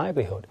 right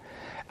livelihood.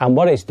 And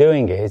what it's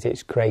doing is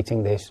it's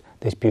creating this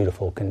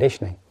beautiful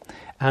conditioning.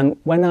 And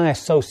when I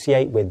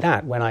associate with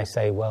that, when I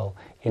say, well,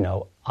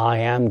 I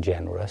am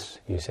generous,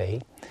 you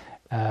see,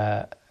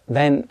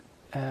 then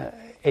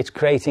it's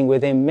creating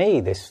within me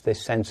this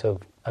sense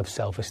of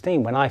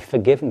self-esteem. When I've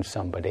forgiven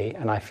somebody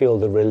and I feel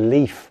the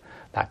relief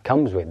that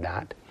comes with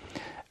that,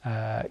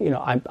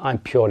 I'm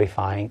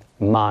purifying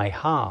my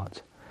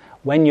heart.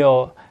 When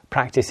you're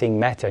practicing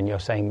metta and you're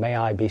saying, may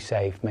I be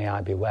safe, may I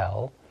be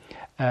well,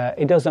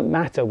 it doesn't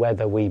matter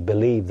whether we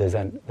believe there's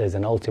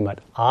an ultimate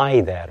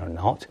I there or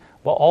not.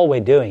 What all we're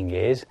doing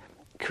is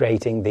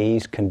creating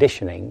these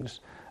conditionings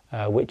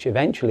which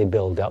eventually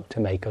build up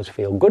to make us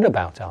feel good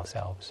about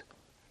ourselves.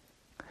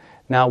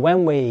 Now,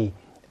 when we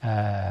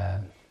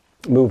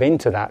move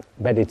into that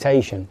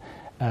meditation,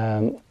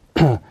 the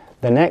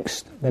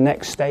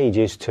next stage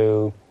is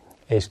to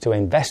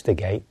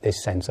investigate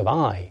this sense of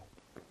I.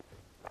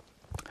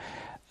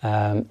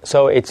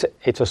 So it's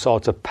a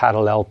sort of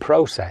parallel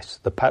process,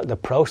 the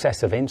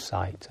process of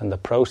insight and the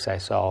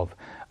process of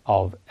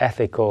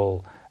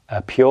ethical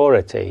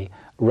purity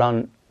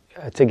run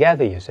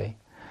together, you see.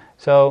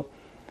 So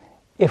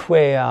if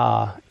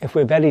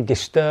we're very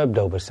disturbed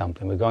over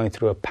something, we're going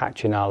through a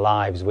patch in our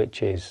lives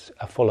which is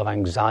full of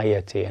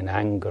anxiety and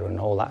anger and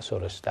all that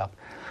sort of stuff,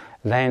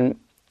 then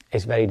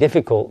it's very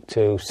difficult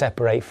to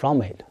separate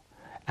from it.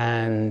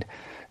 And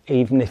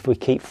even if we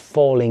keep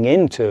falling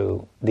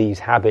into these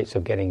habits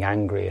of getting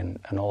angry and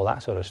all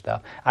that sort of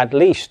stuff, at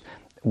least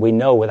we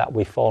know that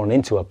we've fallen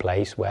into a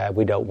place where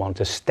we don't want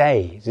to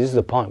stay. This is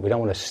the point, we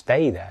don't want to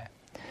stay there.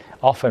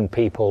 Often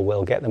people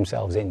will get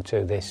themselves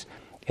into this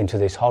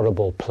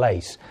horrible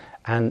place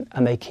and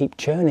they keep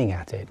churning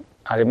at it.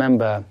 I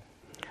remember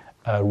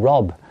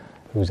Rob,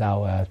 who's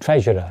our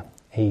treasurer,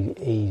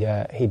 he's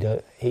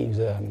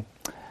a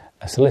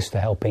solicitor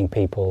helping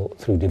people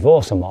through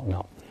divorce and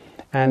whatnot.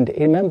 And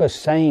he remembers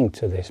saying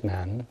to this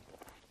man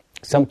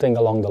something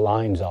along the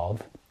lines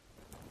of,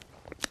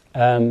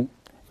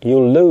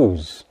 you'll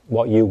lose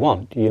what you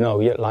want. You're not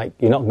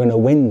going to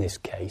win this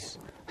case.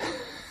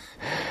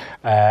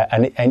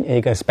 and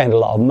you're going to spend a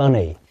lot of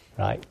money,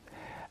 right?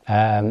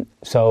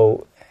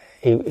 So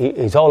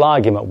his whole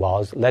argument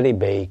was, let it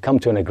be, come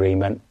to an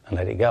agreement and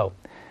let it go.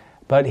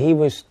 But he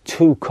was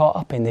too caught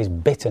up in this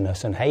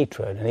bitterness and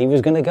hatred, and he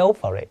was going to go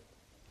for it,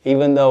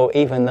 even though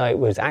it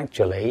was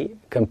actually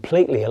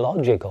completely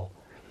illogical.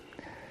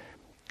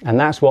 And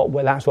that's what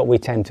we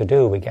tend to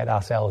do. We get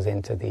ourselves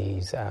into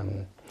these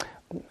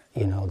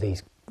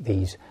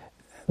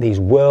these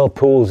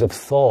whirlpools of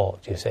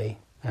thought, you see,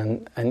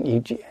 and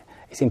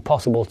it's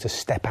impossible to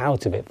step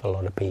out of it for a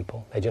lot of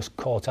people. They're just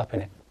caught up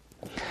in it.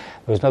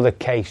 There was another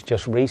case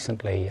just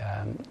recently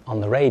on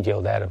the radio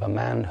there of a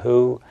man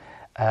who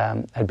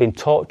had been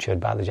tortured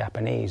by the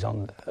Japanese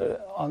on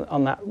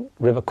that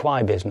River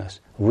Kwai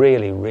business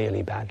really,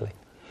 really badly.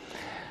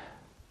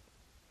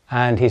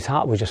 And his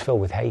heart was just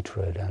filled with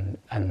hatred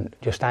and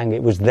just anger.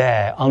 It was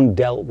there,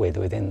 undealt with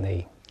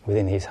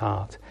within his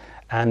heart.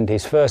 And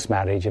his first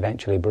marriage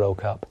eventually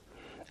broke up.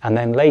 And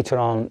then later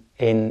on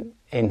in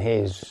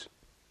his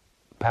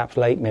perhaps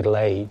late middle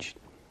age,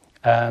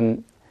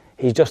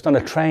 he's just on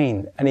a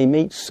train and he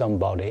meets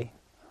somebody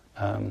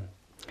and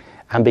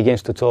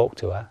begins to talk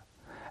to her.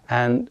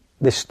 And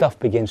this stuff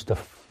begins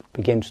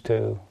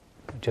to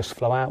just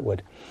flow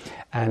outward.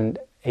 And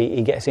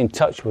he gets in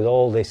touch with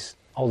all this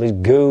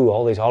goo,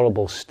 all this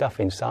horrible stuff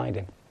inside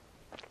him.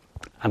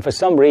 And for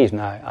some reason,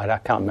 I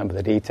can't remember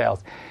the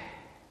details,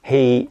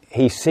 he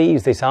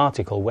sees this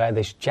article where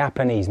this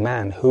Japanese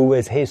man, who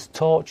was his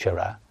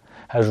torturer,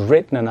 has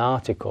written an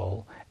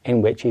article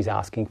in which he's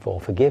asking for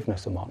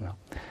forgiveness and whatnot.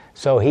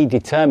 So he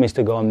determines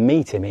to go and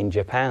meet him in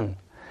Japan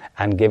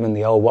and give him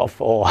the old what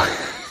for.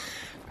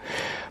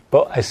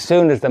 But as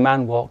soon as the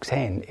man walks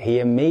in, he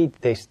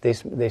immediately,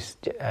 this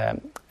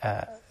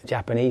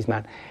Japanese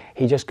man,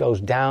 he just goes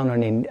down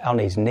on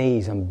his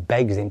knees and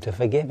begs him to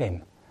forgive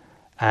him.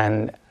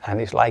 And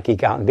it's like he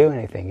can't do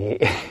anything.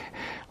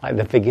 Like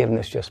the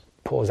forgiveness just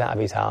pours out of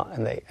his heart,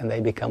 and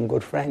they become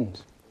good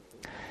friends.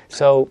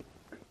 So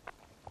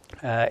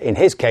in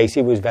his case,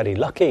 he was very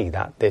lucky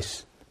that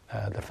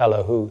the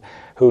fellow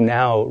who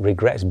now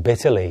regrets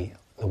bitterly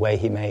the way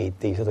he made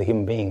these other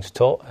human beings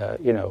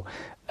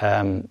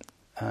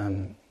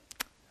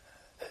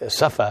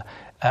suffer,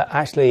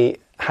 actually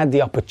had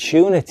the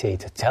opportunity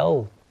to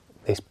tell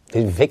this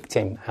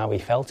victim how he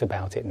felt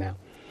about it now.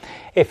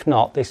 If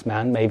not, this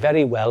man may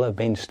very well have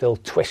been still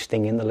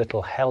twisting in the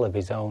little hell of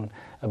his own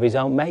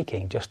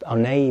making, just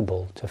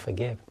unable to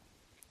forgive.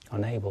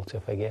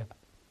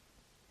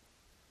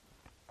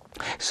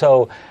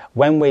 So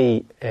when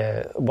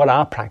what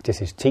our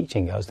practice is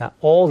teaching us, that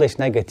all this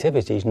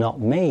negativity is not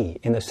me,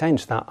 in the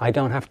sense that I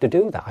don't have to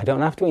do that. I don't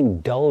have to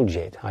indulge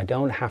it. I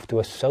don't have to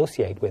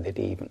associate with it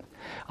even.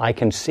 I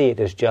can see it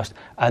as just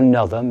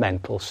another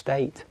mental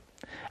state.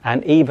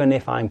 And even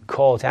if I'm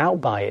caught out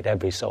by it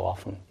every so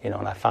often, and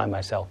I find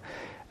myself,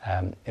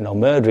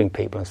 murdering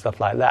people and stuff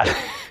like that,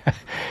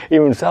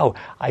 even so,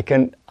 I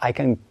can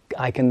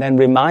then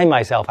remind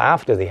myself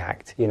after the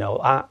act, you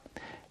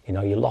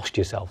lost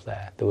yourself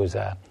there. There was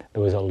a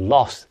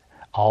loss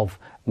of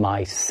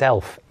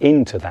myself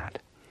into that.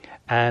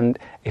 And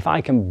if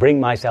I can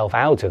bring myself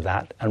out of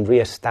that and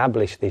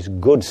re-establish this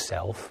good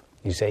self,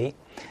 you see,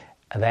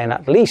 then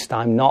at least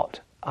I'm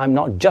not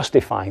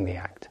justifying the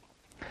act.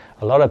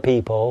 A lot of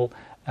people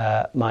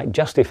might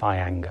justify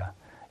anger,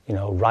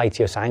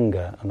 righteous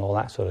anger and all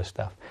that sort of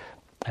stuff.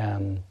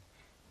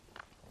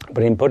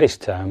 But in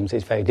Buddhist terms,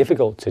 it's very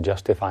difficult to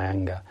justify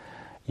anger.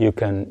 You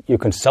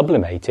can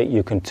sublimate it,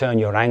 you can turn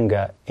your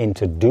anger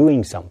into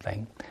doing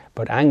something,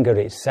 but anger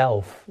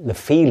itself, the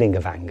feeling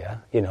of anger,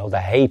 the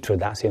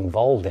hatred that's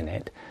involved in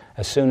it,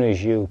 as soon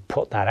as you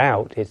put that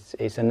out, it's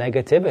a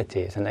negativity,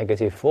 it's a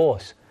negative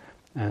force,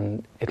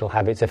 and it'll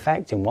have its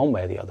effect in one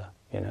way or the other.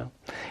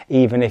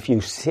 Even if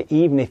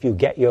you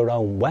get your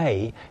own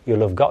way,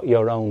 you'll have got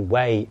your own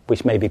way,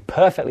 which may be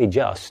perfectly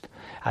just,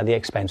 at the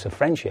expense of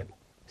friendship.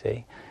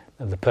 See,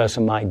 the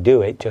person might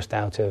do it just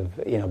out of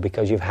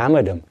because you've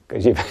hammered them,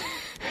 because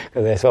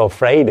they're so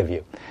afraid of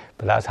you.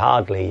 But that's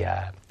hardly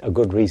a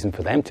good reason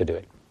for them to do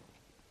it.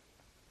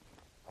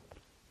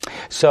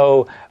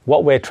 So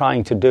what we're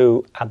trying to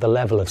do at the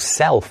level of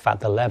self,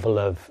 at the level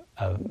of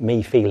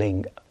me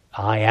feeling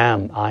I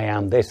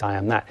am this, I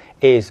am that,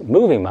 is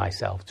moving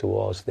myself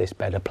towards this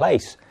better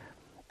place.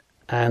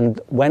 And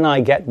when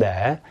I get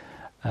there,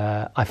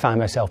 I find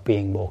myself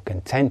being more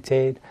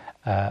contented,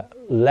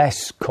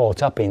 less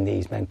caught up in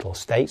these mental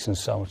states and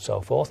so on and so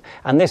forth.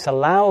 And this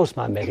allows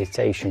my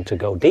meditation to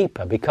go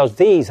deeper, because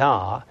these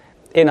are,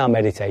 in our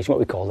meditation, what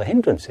we call the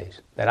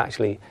hindrances. They're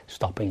actually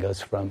stopping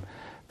us from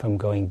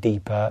going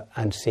deeper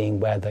and seeing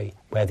where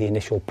the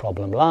initial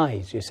problem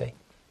lies, you see.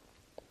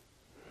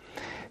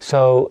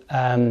 So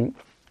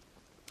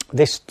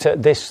this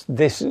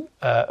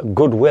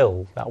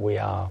goodwill that we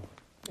are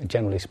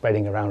generally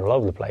spreading around all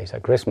over the place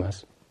at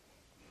Christmas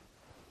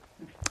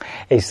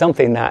is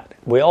something that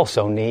we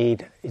also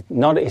need. It's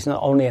not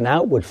only an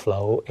outward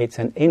flow, it's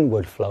an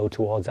inward flow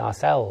towards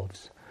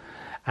ourselves.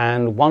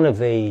 And one of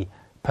the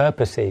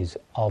purposes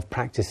of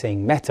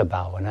practicing metta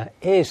bhavana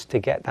is to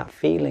get that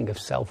feeling of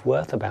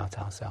self-worth about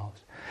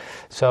ourselves.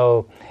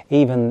 So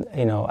even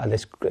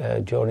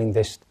during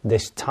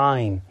this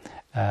time,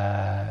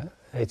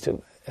 it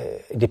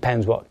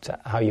depends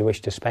how you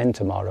wish to spend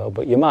tomorrow,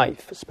 but you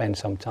might spend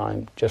some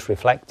time just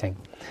reflecting,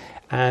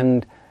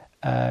 and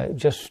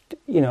just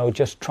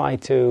try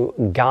to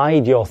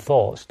guide your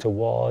thoughts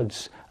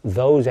towards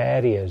those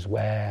areas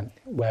where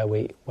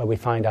we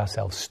find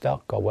ourselves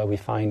stuck, or where we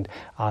find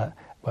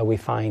where we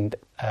find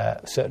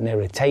certain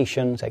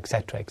irritations,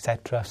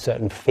 etc.,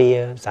 certain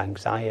fears,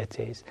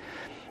 anxieties,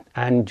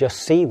 and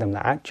just see them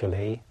that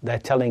actually they're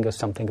telling us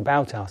something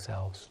about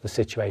ourselves, the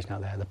situation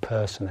out there, the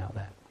person out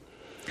there.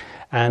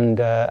 And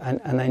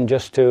then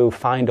just to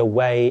find a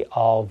way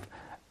of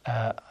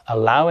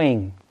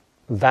allowing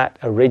that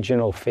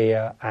original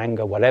fear,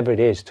 anger, whatever it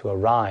is, to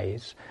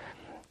arise,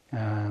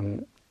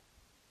 and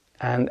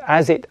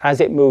as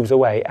it moves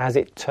away, as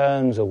it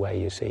turns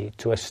away, you see,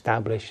 to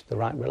establish the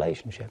right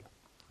relationship,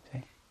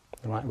 see,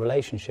 the right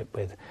relationship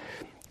with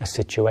a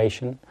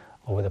situation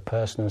or with a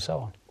person and so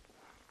on.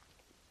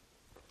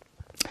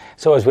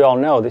 So, as we all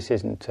know, this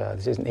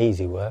isn't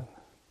easy work.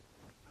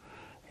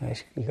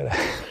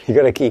 You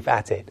got to keep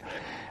at it,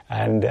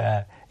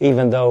 and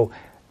even though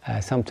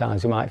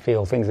sometimes you might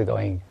feel things are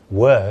going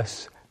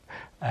worse,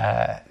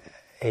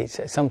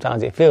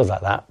 sometimes it feels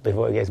like that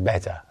before it gets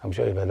better. I'm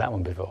sure you've heard that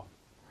one before.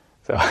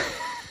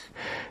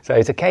 So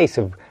it's a case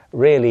of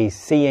really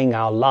seeing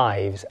our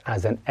lives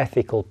as an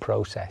ethical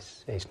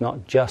process. It's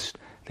not just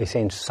this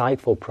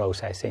insightful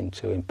process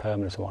into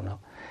impermanence and whatnot.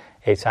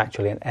 It's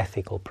actually an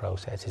ethical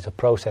process. It's a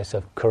process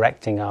of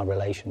correcting our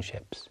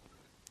relationships.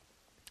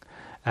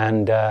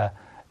 And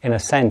in a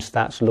sense,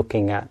 that's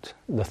looking at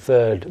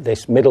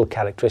this middle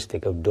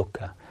characteristic of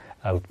dukkha,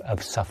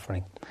 of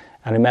suffering.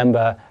 And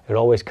remember, it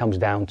always comes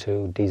down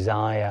to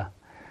desire.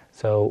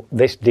 So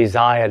this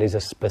desire is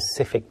a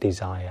specific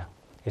desire.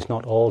 It's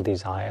not all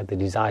desire. The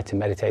desire to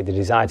meditate, the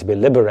desire to be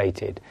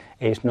liberated,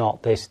 is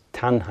not this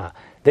tanha.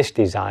 This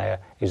desire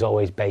is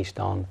always based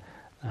on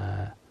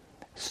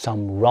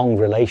some wrong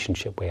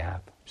relationship we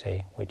have,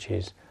 see, which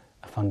is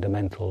a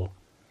fundamental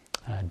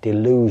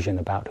delusion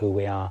about who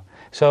we are.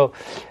 So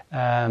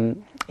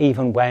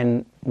even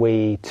when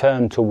we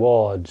turn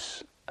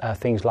towards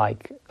things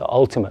like the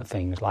ultimate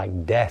things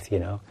like death,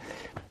 the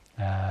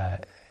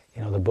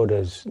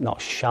Buddha's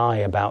not shy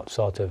about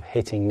sort of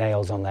hitting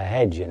nails on their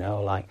head,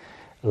 like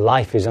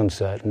life is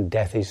uncertain,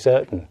 death is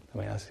certain. I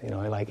mean, that's,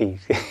 like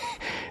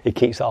he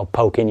keeps sort of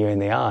poking you in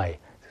the eye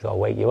to sort of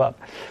wake you up.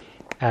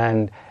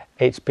 And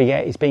it's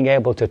being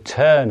able to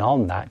turn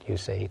on that, you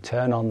see,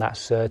 turn on that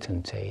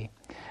certainty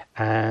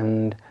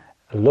and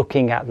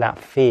looking at that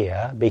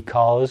fear,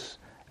 because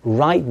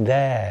right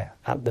there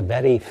at the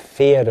very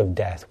fear of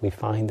death we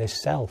find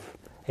this self.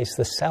 It's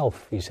the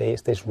self, you see,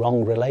 it's this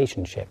wrong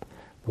relationship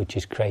which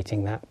is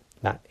creating that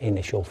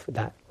initial,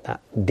 that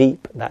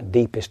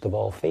deepest of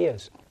all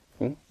fears.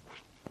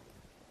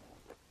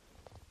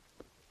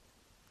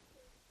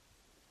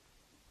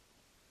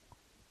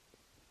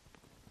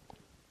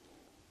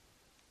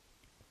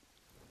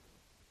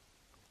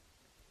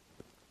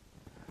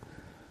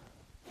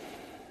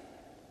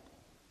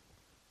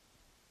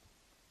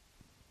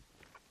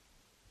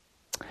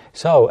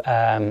 So,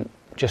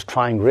 just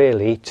trying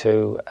really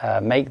to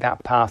make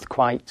that path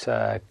quite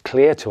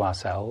clear to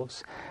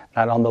ourselves,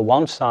 that on the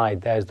one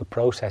side there's the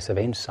process of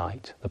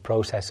insight, the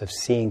process of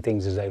seeing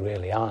things as they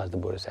really are, as the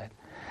Buddha said.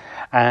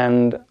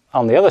 And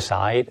on the other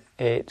side,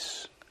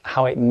 it's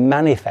how it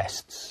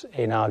manifests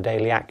in our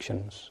daily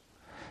actions,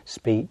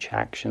 speech,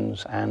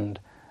 actions, and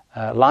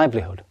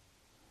livelihood.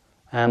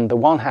 And the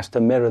one has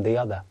to mirror the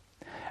other.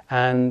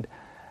 And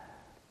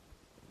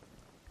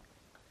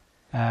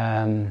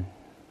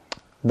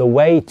the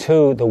way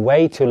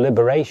to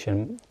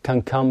liberation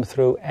can come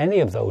through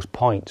any of those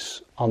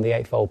points on the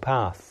Eightfold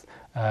Path,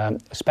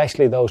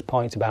 especially those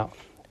points about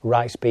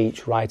right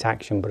speech, right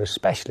action, but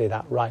especially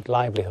that right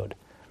livelihood.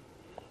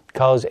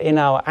 Because in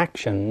our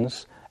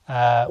actions,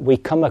 we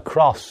come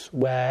across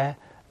where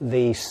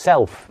the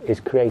self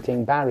is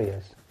creating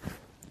barriers,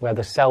 where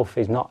the self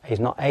is not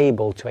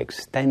able to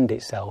extend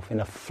itself in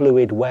a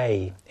fluid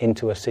way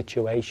into a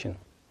situation.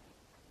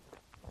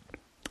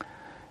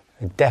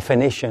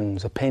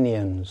 Definitions,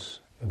 opinions,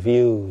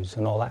 views,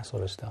 and all that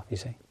sort of stuff, you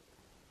see.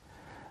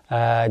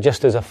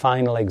 Just as a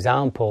final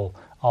example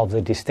of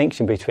the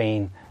distinction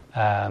between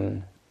what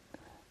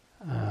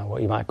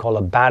you might call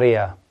a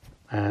barrier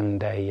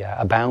and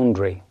a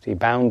boundary. See,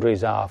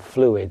 boundaries are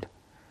fluid.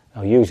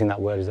 Using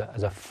that word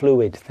as a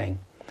fluid thing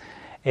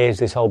is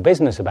this whole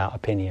business about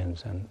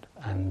opinions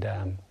and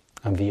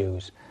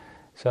views.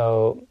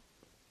 So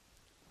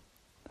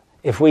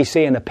if we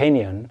see an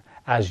opinion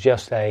as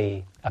just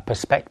a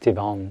perspective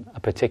on a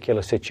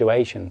particular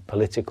situation,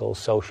 political,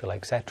 social,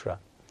 etc.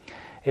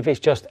 If it's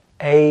just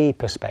a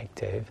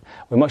perspective,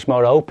 we're much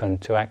more open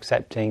to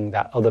accepting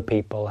that other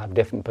people have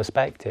different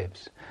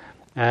perspectives.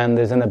 And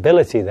there's an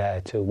ability there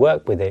to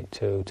work with it,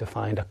 to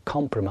find a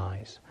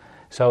compromise.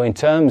 So in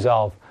terms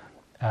of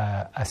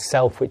a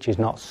self which is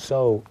not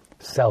so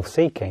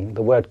self-seeking,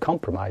 the word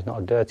compromise is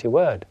not a dirty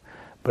word.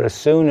 But as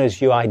soon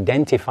as you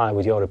identify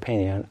with your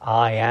opinion,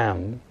 I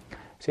am,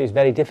 see, it's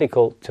very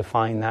difficult to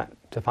find that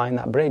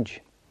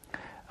bridge.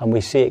 And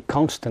we see it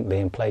constantly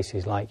in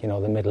places like,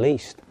 the Middle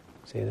East.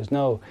 See,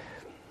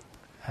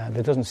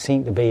 there doesn't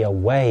seem to be a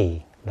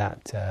way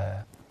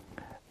that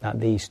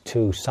these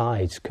two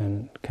sides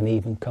can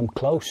even come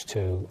close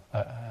to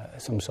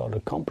some sort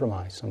of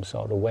compromise, some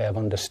sort of way of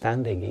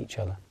understanding each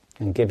other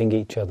and giving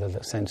each other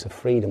the sense of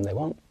freedom they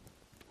want.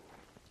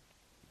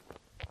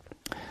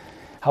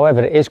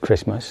 However, it is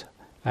Christmas,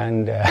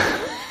 and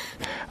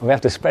we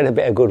have to spread a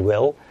bit of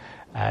goodwill.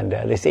 And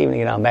this evening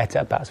in our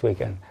metta, perhaps we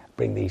can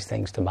bring these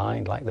things to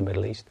mind, like the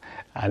Middle East,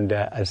 and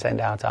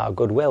send out our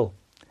goodwill.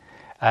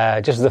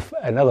 Just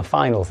another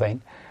final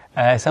thing,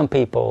 some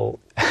people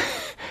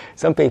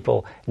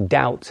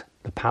doubt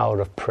the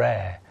power of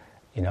prayer,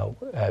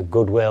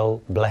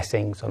 goodwill,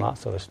 blessings, and that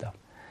sort of stuff.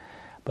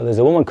 But there's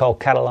a woman called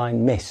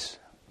Caroline Miss,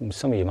 whom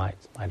some of you might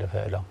have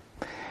heard of,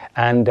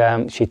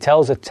 and she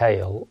tells a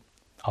tale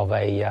of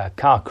a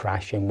car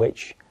crash in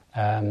which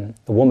the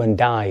woman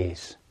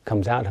dies,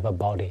 comes out of her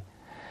body.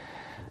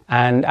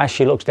 And as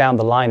she looks down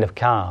the line of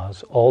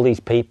cars, all these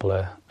people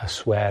are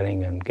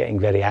swearing and getting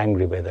very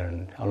angry with her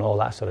and all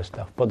that sort of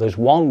stuff. But there's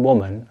one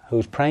woman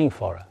who's praying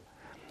for her.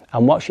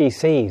 And what she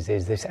sees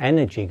is this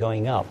energy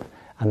going up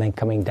and then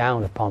coming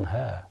down upon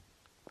her.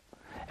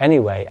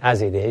 Anyway,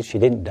 as it is, she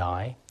didn't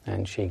die,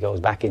 and she goes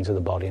back into the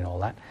body and all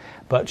that.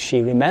 But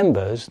she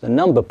remembers the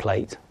number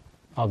plate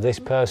of this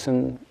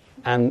person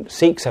and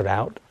seeks her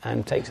out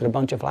and takes her a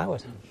bunch of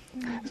flowers.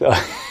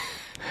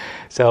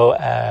 So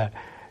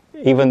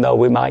even though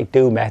we might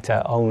do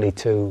metta only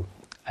to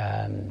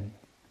help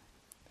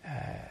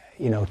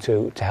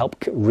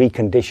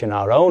recondition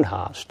our own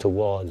hearts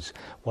towards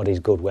what is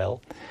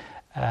goodwill,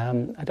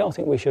 I don't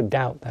think we should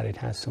doubt that it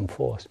has some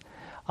force.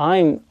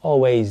 I'm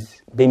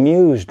always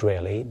bemused,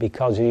 really,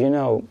 because,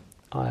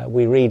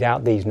 we read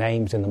out these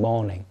names in the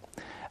morning,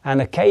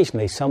 and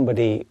occasionally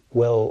somebody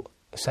will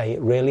say it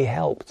really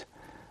helped,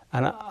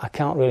 and I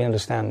can't really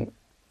understand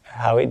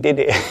how it did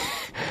it,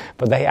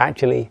 but they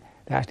actually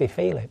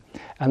feel it.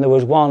 And there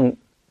was one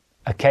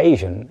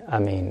occasion, I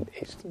mean,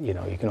 you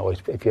can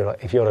always,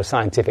 if you're a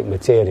scientific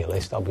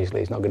materialist,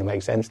 obviously it's not going to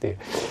make sense to you.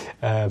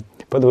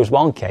 But there was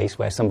one case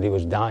where somebody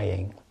was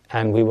dying,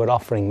 and we were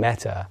offering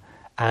metta,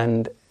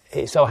 and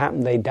it so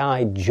happened they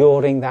died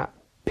during that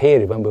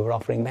period when we were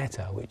offering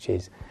metta, which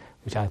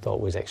I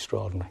thought was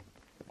extraordinary.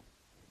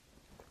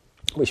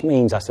 Which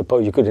means, I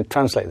suppose, you could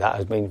translate that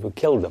as meaning we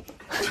killed them.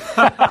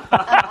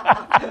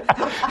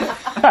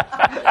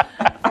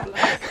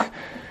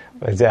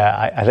 But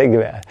I think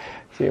of it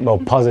more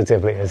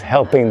positively as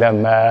helping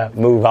them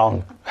move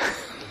on.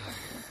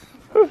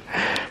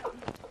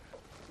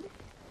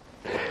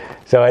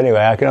 So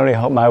anyway, I can only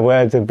hope my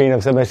words have been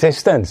of some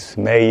assistance.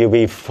 May you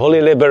be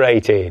fully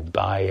liberated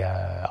by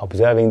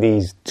observing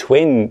the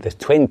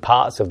twin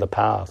parts of the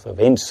path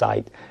of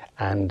insight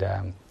and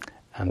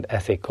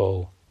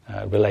ethical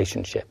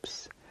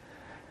relationships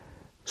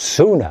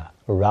sooner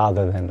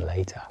rather than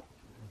later.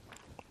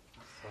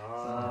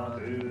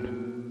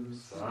 Sadhu,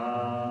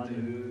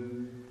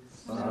 sadhu,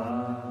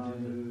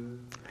 sadhu.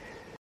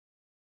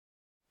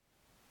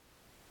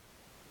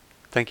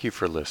 Thank you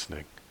for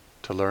listening.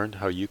 To learn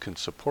how you can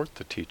support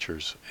the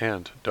teachers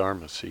and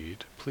Dharma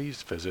Seed,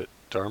 please visit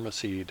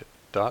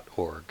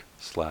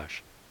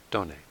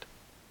dharmaseed.org/donate.